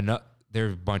 yeah. But there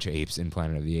are a bunch of apes in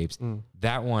Planet of the Apes.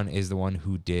 That one is the one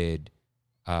who did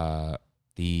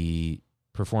the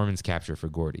performance capture for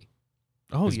Gordy.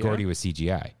 Oh, Because yeah. Gordy was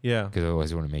CGI. Yeah. Because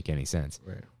otherwise it wouldn't make any sense.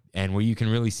 Right. And where you can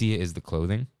really see it is the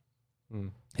clothing.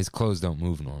 Mm. His clothes don't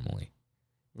move normally.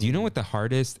 Do you know what the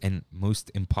hardest and most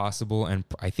impossible and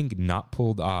I think not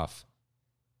pulled off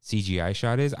CGI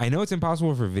shot is? I know it's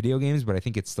impossible for video games, but I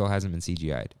think it still hasn't been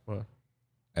CGI'd. What?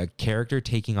 A character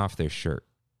taking off their shirt.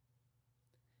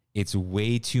 It's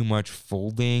way too much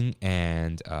folding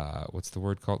and what's the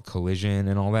word called? Collision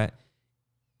and all that.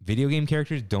 Video game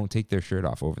characters don't take their shirt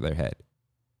off over their head.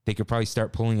 They could probably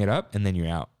start pulling it up and then you're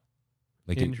out.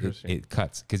 Like Interesting. it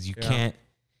cuts because you Yeah. can't.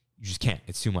 You just can't.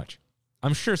 It's too much.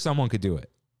 I'm sure someone could do it,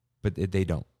 but they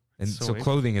don't. And So so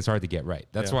clothing is hard to get right.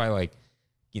 That's Yeah. why, like,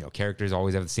 characters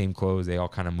always have the same clothes. They all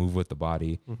kind of move with the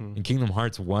body. Mhm. In Kingdom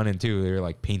Hearts 1 and 2, they're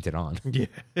like painted on. Yeah.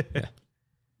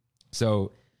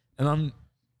 So, and on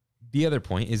the other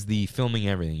point is the filming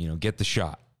everything, get the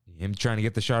shot. Him trying to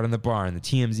get the shot in the barn, the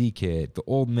TMZ kid, the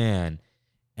old man,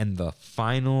 and the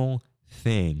final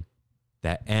thing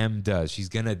that M does. She's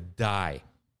going to die.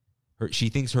 She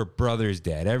thinks her brother's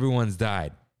dead. Everyone's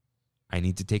died. I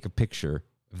need to take a picture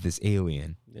of this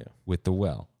alien Yeah. with the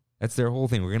well. That's their whole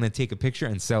thing. We're going to take a picture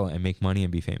and sell it and make money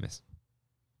and be famous.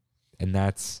 And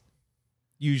that's,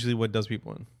 Usually what does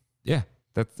people in. yeah,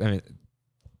 that's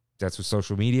what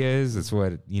social media is. That's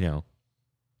what,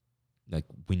 like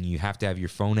when you have to have your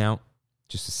phone out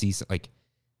just to see, like,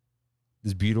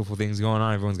 there's beautiful things going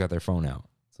on. Everyone's got their phone out.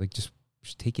 It's like, just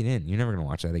take it in. You're never going to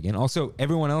watch that again. Also,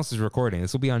 everyone else is recording.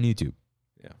 This will be on YouTube.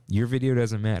 Yeah. Your video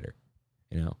doesn't matter,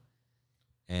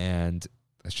 and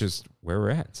that's just where we're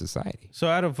at in society. So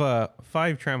out of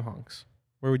 5 tram honks,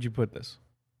 where would you put this?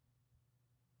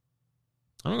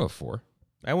 I'm going to go 4.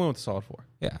 I went with a solid 4.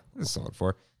 Yeah, this is a solid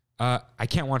 4. I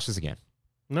can't watch this again.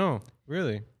 No,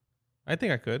 really. I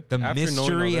think I could. The After knowing all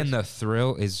mystery and this. the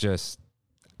thrill is just,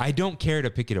 I don't care to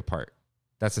pick it apart.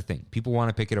 That's the thing. People want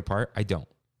to pick it apart. I don't.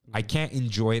 I can't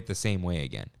enjoy it the same way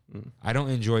again. Mm. I don't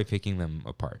enjoy picking them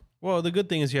apart. Well, the good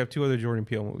thing is you have 2 other Jordan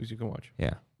Peele movies you can watch.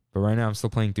 Yeah. But right now I'm still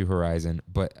playing through Horizon,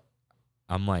 but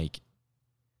I'm like,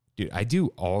 dude, I do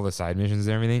all the side missions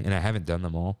and everything, and I haven't done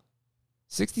them all.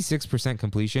 66%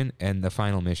 completion, and the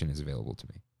final mission is available to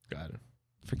me. Got it.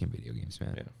 Freaking video games,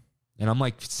 man. Yeah. And I'm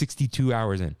like 62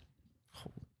 hours in.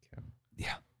 Holy cow.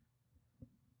 Yeah.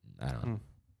 I don't know. Hmm.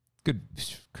 Good,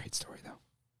 great story though.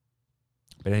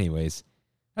 But anyways,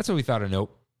 that's what we thought of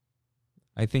Nope.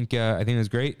 I think it was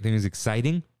great. I think it was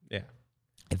exciting. Yeah.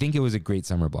 I think it was a great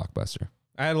summer blockbuster.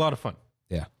 I had a lot of fun.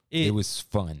 Yeah. It was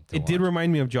fun. It did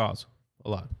remind me of Jaws a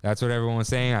lot. That's what everyone was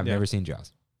saying. I've Yeah. never seen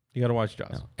Jaws. You got to watch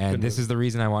Jaws. No. And Good this movie. is the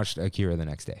reason I watched Akira the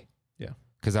next day. Yeah.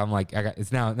 Because I'm like,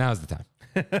 it's now's the time.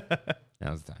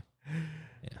 Now's the time.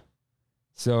 Yeah.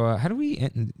 So how do we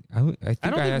end? I think I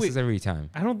think ask we- this every time.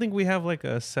 I don't think we have like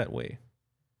a set way.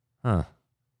 Huh.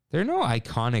 There are no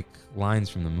iconic lines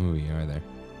from the movie, are there?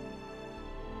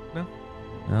 No.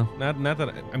 No? Not that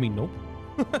I mean, nope.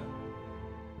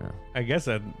 No. I guess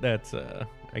that's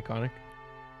iconic.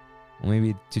 Well,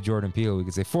 maybe to Jordan Peele, we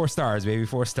could say 4 stars, baby,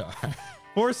 4 stars.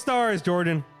 4 stars,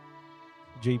 Jordan.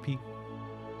 JP.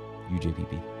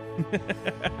 UJPP.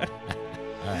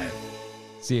 All right.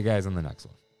 See you guys on the next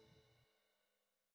one.